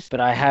queues, but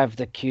I have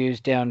the queues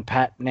down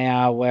pat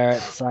now where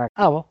it's like,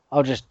 oh, well,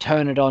 I'll just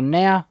turn it on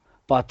now.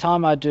 By the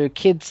time I do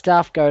kid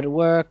stuff, go to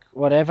work,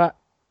 whatever,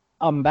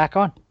 I'm back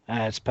on.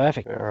 It's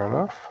perfect. Fair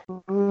enough.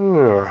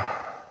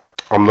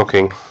 I'm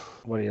looking.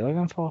 What are you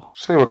looking for?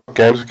 See what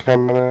games are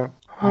coming out.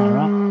 All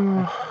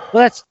right.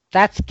 Well,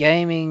 that's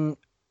gaming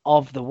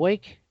of the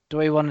week. Do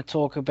we want to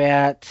talk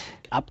about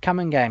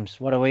upcoming games?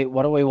 What are we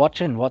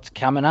watching? What's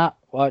coming up?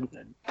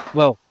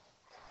 Well,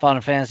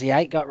 Final Fantasy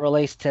VIII got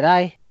released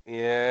today.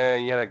 Yeah,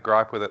 you had a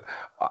gripe with it.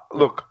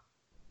 Look,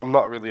 I'm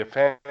not really a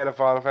fan of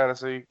Final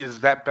Fantasy. Is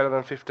that better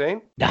than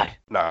 15? No.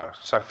 No.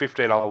 So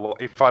 15,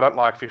 if I don't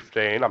like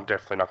 15, I'm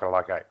definitely not going to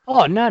like 8.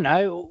 Oh,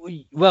 no.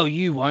 Well,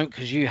 you won't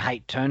because you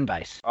hate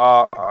turn-based.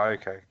 Oh,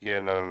 okay. Yeah,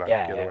 no.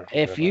 Yeah,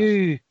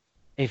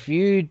 if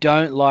you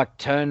don't like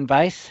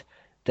turn-based,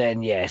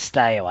 then yeah,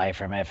 stay away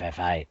from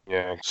FF8.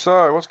 Yeah.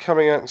 So, what's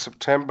coming out in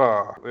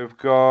September? We've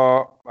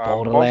got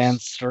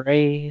Borderlands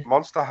 3.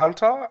 Monster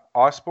Hunter,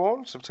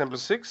 Iceborne, September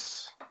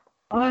 6th.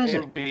 Oh, is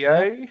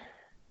NBA.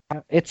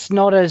 It's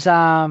not as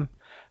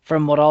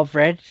from what I've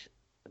read,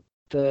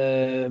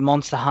 the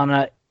Monster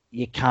Hunter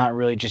you can't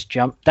really just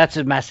jump. That's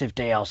a massive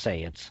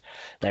DLC.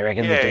 They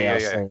reckon the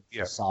DLC is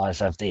the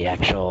size of the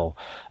actual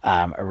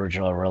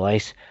original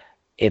release.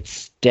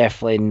 It's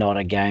definitely not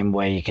a game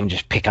where you can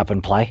just pick up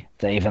and play.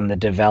 Even the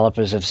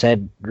developers have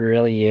said,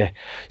 really, you're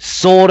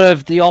sort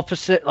of the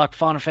opposite, like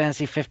Final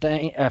Fantasy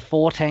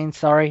 14,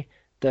 sorry.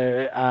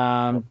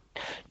 The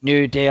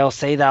new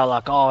DLC, they were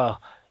like, oh,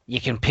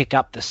 you can pick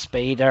up the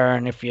speeder,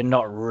 and if you're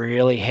not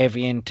really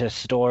heavy into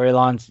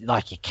storylines,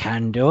 like, you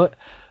can do it.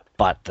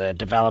 But the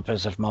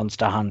developers of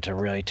Monster Hunter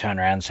really turned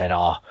around and said,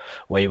 oh,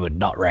 we would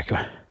not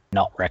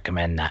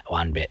recommend that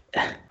one bit.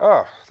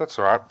 Oh, that's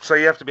all right. So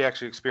you have to be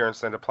actually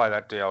experienced then to play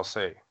that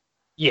DLC.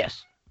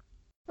 Yes.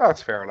 Oh,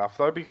 that's fair enough,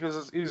 though,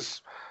 because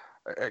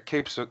it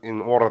keeps it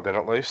in order then,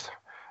 at least.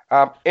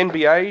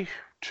 NBA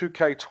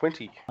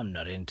 2K20. I'm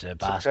not into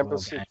basketball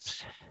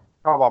games.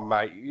 Come on,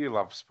 mate. You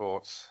love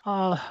sports.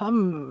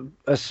 I'm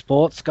a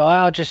sports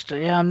guy.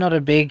 I'm not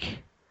a big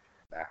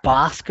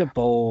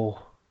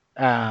basketball.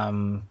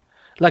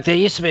 Like, there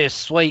used to be a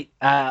sweet,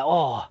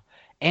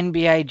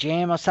 NBA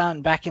Jam or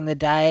something back in the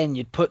day, and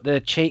you'd put the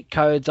cheat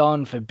codes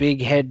on for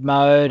big head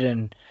mode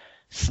and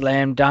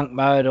slam dunk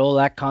mode, all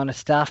that kind of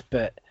stuff.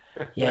 But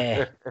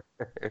yeah.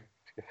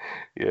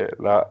 Yeah,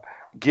 no.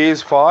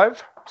 Gears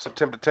 5,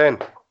 September 10.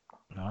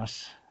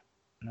 Nice.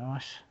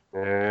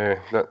 Yeah.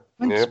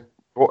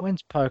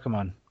 When's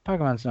Pokemon?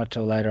 Pokemon's not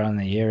till later on in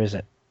the year, is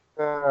it?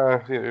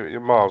 You're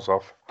miles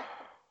off.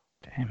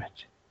 Damn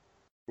it.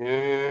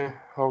 Yeah,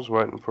 I was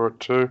waiting for it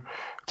too.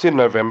 It's in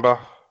November.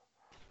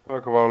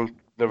 Pokemon,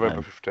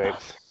 November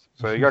 15th.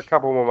 So you got a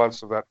couple more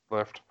months of that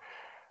left.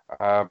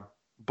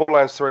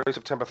 Borderlands 3,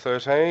 September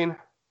 13.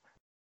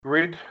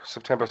 Grid,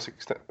 September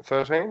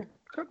 13.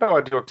 Got no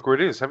idea what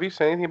Grid is. Have you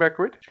seen anything about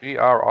Grid?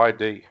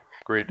 GRID.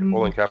 Grid,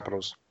 all in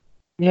capitals.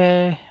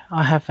 Yeah,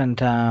 I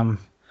haven't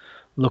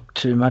looked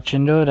too much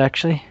into it,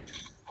 actually.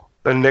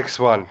 The next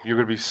one, you're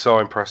going to be so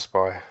impressed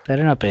by.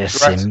 Better not be a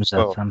Sims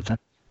or something.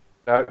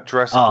 No,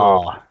 Jurassic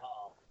World.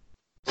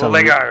 So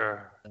Lego.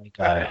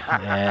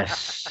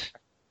 Yes.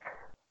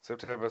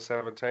 September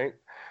 17th.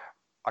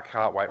 I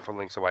can't wait for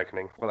Link's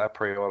Awakening. For that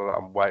pre-order,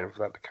 I'm waiting for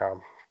that to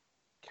come.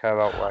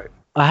 Cannot wait.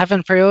 I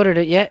haven't pre-ordered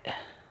it yet.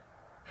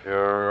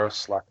 You're a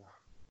slacker.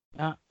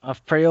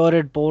 I've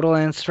pre-ordered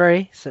Borderlands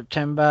 3,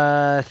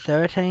 September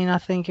 13, I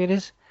think it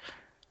is.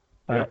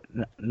 But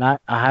no,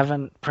 I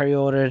haven't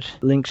pre-ordered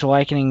Link's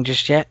Awakening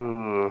just yet.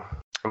 And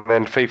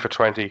then FIFA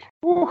 20.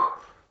 Woo.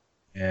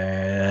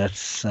 Yeah,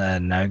 it's a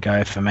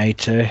no-go for me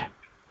too.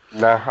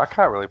 No, I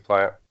can't really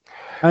play it.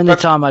 Only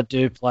time I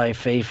do play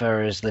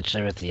FIFA is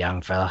literally with the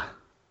young fella.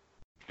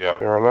 Yeah,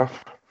 fair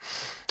enough.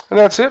 And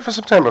that's it for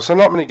September. So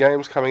not many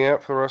games coming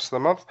out for the rest of the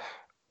month.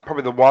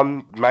 Probably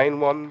the main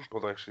one,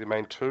 well, actually the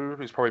main two,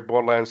 is probably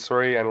Borderlands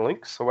 3 and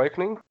Link's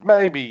Awakening.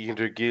 Maybe you can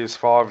do Gears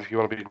 5 if you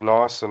want to be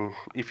nice, and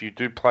if you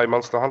do play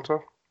Monster Hunter.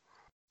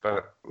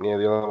 But yeah,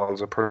 the other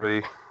ones are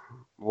pretty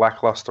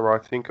lackluster, I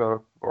think,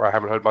 or I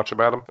haven't heard much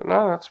about them. But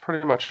no, that's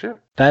pretty much it.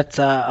 That's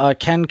I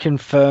can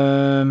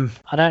confirm.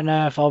 I don't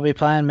know if I'll be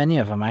playing many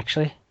of them,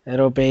 actually.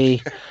 It'll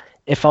be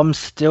if I'm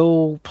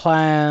still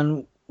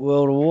playing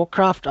World of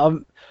Warcraft.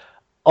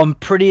 I'm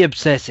pretty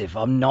obsessive.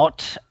 I'm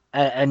not,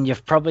 and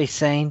you've probably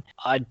seen,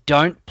 I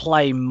don't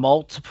play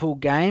multiple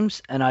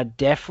games, and I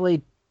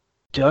definitely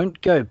don't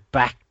go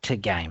back to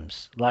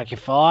games. Like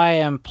if I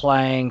am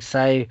playing,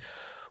 say,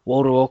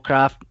 World of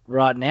Warcraft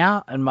right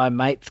now, and my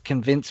mates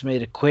convince me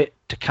to quit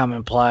to come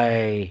and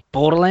play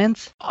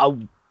Borderlands, I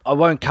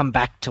won't come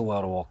back to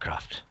World of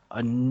Warcraft.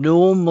 I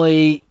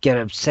normally get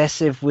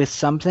obsessive with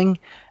something,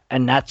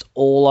 and that's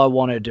all I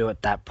want to do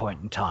at that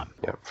point in time.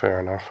 Yeah, fair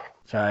enough.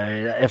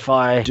 So if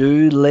I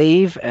do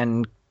leave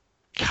and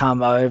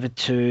come over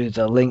to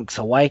the Link's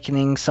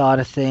Awakening side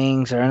of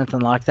things or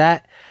anything like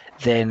that,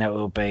 then it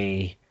will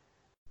be,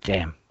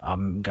 damn,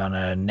 I'm going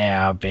to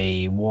now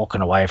be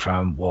walking away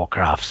from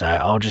Warcraft. So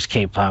I'll just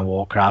keep playing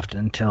Warcraft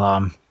until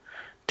I'm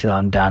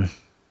done.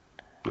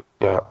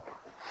 Yeah.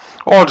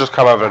 Or I'll just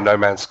come over to No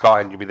Man's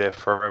Sky and you'll be there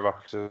forever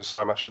because there's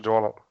so much to do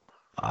on it.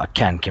 I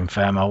can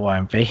confirm I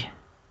won't be.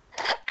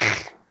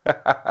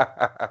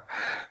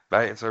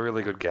 Mate, it's a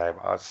really good game,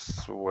 I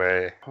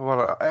swear.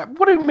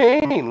 What do you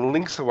mean,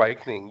 Link's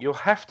Awakening? You'll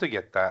have to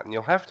get that, and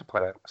you'll have to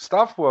play it.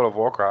 Stuff World of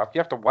Warcraft, you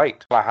have to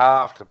wait a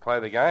half to play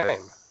the game.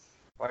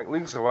 Like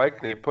Link's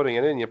Awakening, you're putting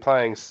it in, you're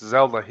playing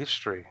Zelda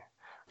History,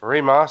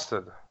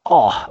 remastered.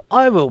 Oh,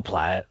 I will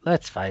play it.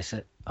 Let's face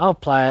it. I'll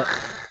play it.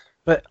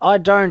 But I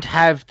don't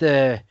have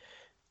the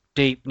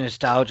deep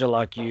nostalgia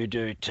like you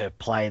do to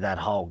play that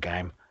whole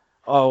game.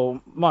 I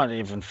might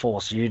even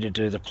force you to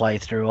do the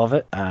playthrough of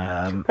it.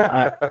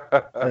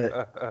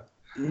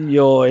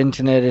 Your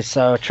internet is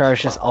so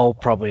atrocious, I'll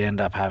probably end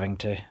up having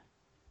to.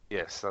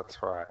 Yes,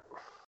 that's right.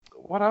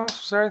 What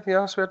else? Was there anything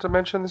else we had to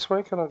mention this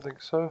week? I don't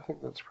think so. I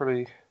think that's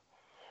pretty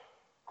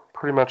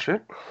much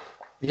it.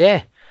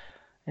 Yeah,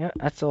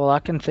 that's all I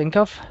can think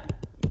of.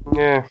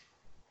 Yeah.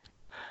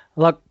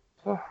 Look,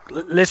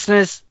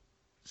 listeners,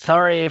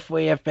 sorry if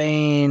we have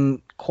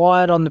been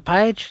quiet on the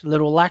page, a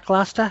little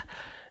lackluster.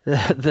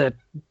 The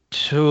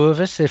two of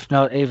us, if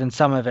not even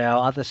some of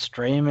our other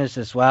streamers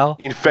as well.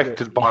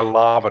 Infected by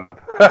larvae.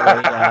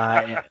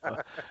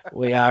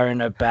 We are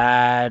in a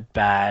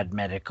bad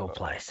medical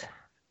place.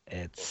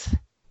 It's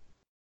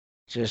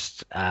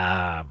just,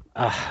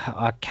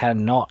 I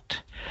cannot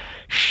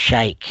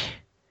shake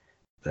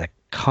the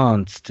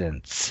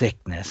constant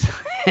sickness.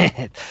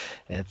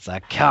 It's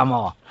like, come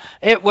on.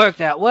 It worked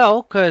out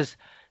well because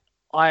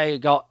I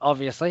got,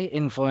 obviously,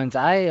 influenza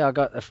A. I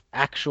got the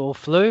actual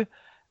flu.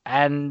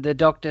 And the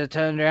doctor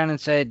turned around and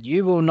said,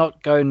 you will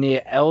not go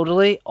near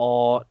elderly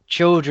or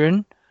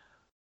children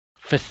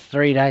for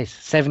 3 days,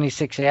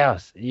 76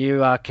 hours.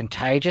 You are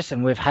contagious,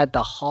 and we've had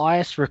the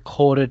highest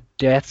recorded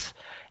deaths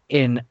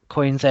in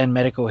Queensland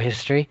medical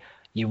history.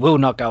 You will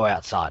not go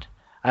outside.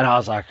 And I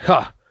was like,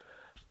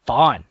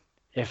 fine,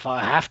 if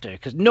I have to.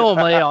 Because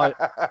normally I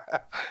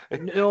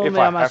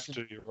must... have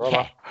to, you're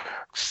right.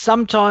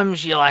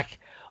 Sometimes you're like,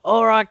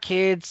 all right,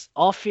 kids,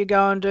 off you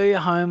go and do your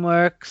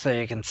homework so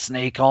you can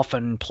sneak off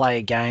and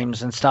play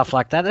games and stuff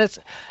like that.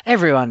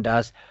 Everyone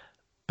does.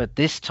 But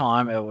this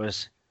time it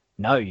was,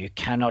 no, you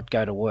cannot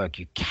go to work.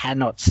 You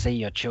cannot see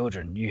your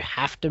children. You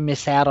have to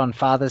miss out on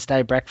Father's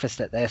Day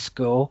breakfast at their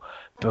school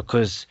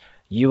because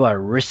you are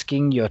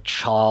risking your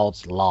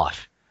child's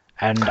life.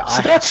 And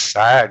that's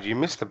sad. You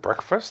missed the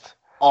breakfast?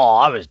 Oh,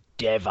 I was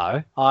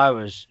devo.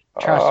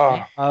 Trust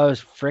me, I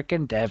was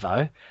freaking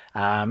devo.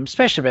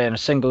 Especially being a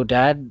single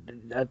dad,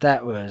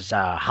 that was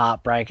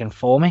heartbreaking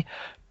for me.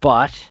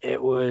 But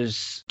it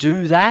was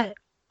do that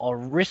or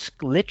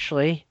risk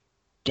literally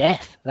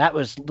death. That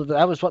was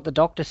what the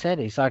doctor said.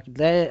 He's like,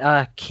 there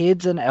are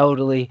kids and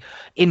elderly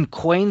in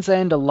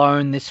Queensland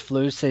alone. This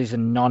flu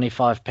season,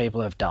 95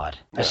 people have died.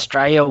 Yeah.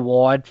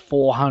 Australia-wide,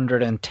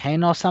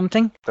 410 or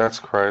something. That's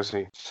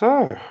crazy.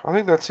 So I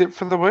think that's it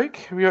for the week.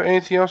 Have you got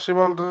anything else you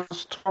wanted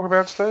to talk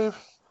about, Steve?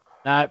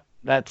 No,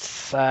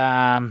 that's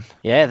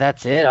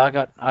that's it. I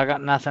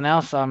got nothing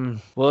else.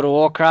 World of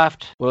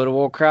Warcraft.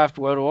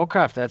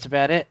 That's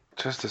about it.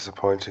 Just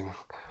disappointing.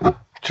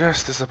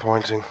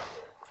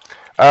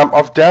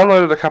 I've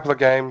downloaded a couple of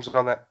games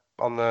on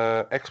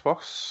the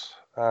Xbox.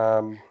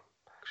 You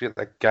get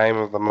that game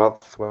of the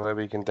month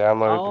wherever you can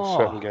download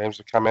certain games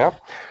that come out.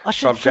 I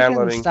should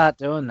start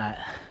doing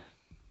that.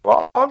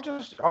 Well, I do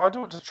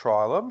it to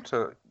trial them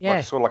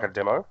like, sort of like a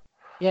demo.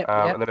 Yep.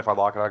 And then if I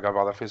like it, I go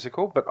buy the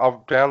physical. But I'm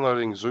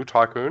downloading Zoo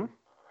Tycoon.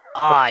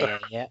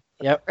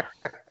 Yep.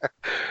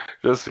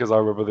 Just because I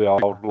remember the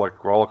old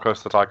roller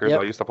coaster tycoons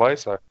I used to play,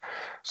 so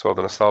sort of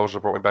the nostalgia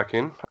brought me back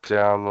in.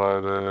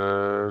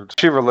 Downloaded.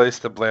 She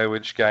released the Blair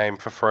Witch game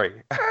for free.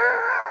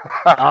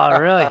 Oh,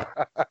 really?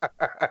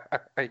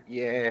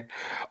 Yeah.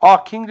 Oh,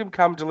 Kingdom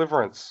Come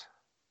Deliverance.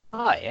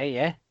 Oh,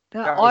 yeah.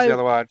 That was the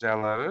other one I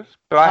downloaded,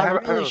 but I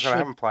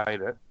haven't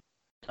played it.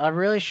 I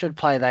really should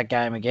play that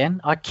game again.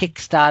 I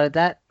kickstarted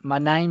that. My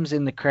name's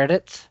in the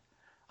credits.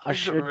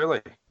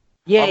 Really?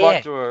 Yeah, I'd like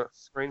to do a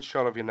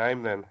screenshot of your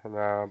name then,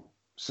 and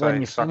say when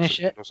you finish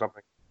it or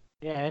something.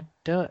 Yeah,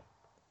 do it.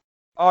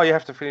 Oh, you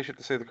have to finish it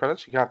to see the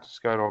credits? You can't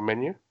just go to a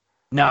menu?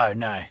 No.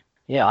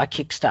 Yeah, I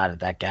kickstarted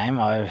that game.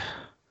 I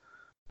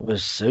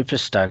was super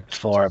stoked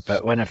for it,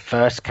 but when it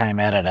first came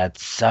out, it had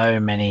so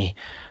many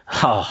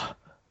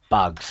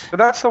bugs. But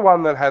that's the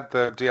one that had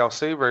the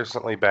DLC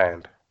recently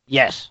banned.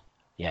 Yes.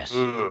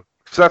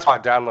 So that's why I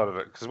downloaded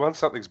it, because once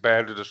something's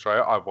banned in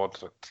Australia, I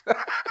want it.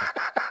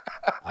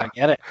 I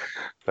get it.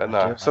 But I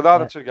no. do, So I the get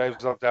other it. two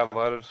games I've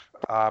downloaded,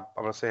 I'm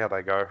going to see how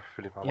they go.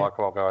 And if I Yeah. like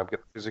them, I'll go and get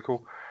the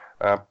physical.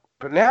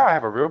 But now I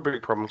have a real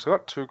big problem. So I've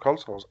got two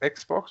consoles,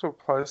 Xbox or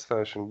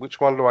PlayStation.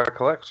 Which one do I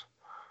collect?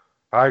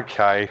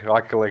 Okay,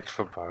 I collect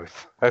for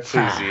both. That's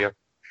easier.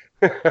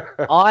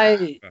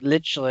 I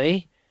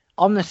literally,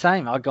 I'm the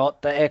same. I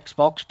got the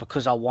Xbox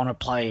because I want to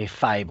play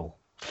Fable.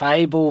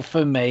 Fable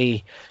for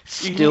me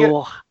You can get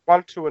still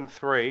 1, 2, and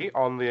 3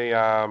 on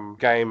the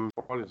game.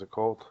 What is it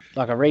called?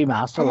 like a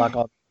remaster, like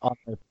on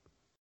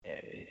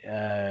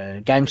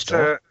the game It's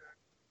store.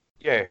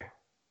 yeah,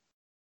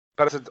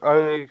 but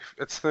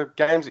it's the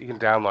games that you can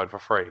download for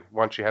free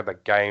once you have the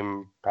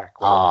game pack.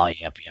 Whatever. Oh,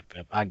 yep.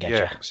 I get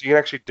you. So you can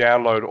actually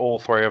download all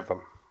three of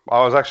them.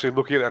 I was actually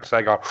looking at that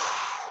today, going,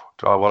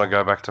 "Do I want to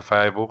go back to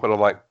Fable?" But I'm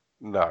like,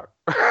 no.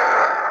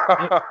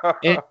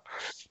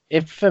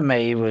 It for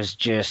me was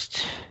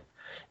just,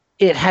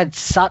 it had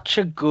such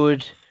a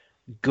good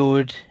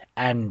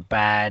and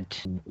bad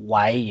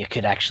way you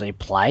could actually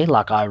play.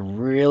 Like, I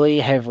really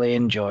heavily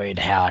enjoyed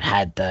how it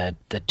had the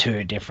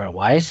two different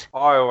ways.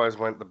 I always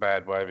went the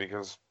bad way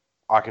because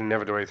I can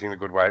never do anything the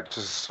good way. It's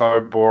just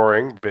so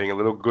boring being a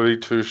little goody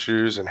two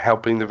shoes and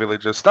helping the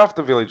villagers. Stuff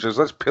the villagers.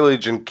 Let's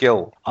pillage and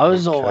kill. I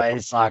was Okay.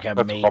 always like a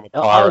That's me. why I'm a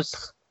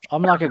pirate.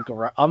 I'm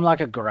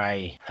like a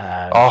grey.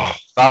 Oh,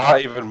 they're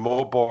even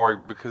more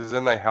boring because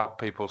then they help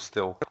people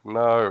still.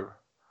 No.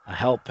 I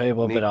help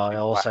people, Need but to I be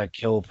also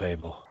kill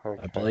people. I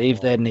Okay, believe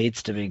well. there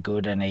needs to be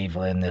good and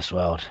evil in this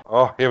world.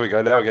 Oh, here we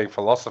go. Now we're getting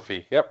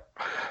philosophy. Yep.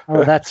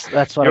 Oh, that's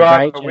what You a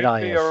great are with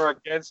Jedi me is. or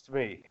against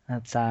me?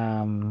 That's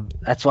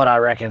what I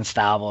reckon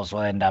Star Wars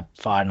will end up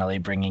finally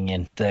bringing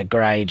in, the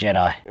grey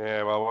Jedi.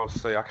 Yeah, well, we'll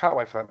see. I can't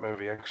wait for that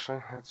movie,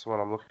 actually. That's what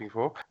I'm looking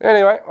for.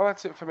 Anyway, well,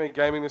 that's it for me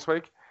gaming this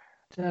week.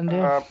 Done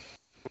deal.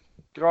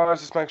 Guys,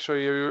 just make sure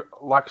you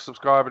like,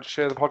 subscribe, and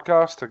share the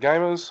podcast to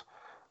gamers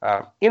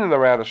in and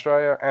around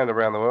Australia and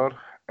around the world.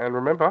 And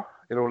remember,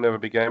 it'll never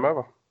be game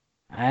over.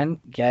 And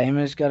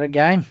gamers got a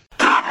game.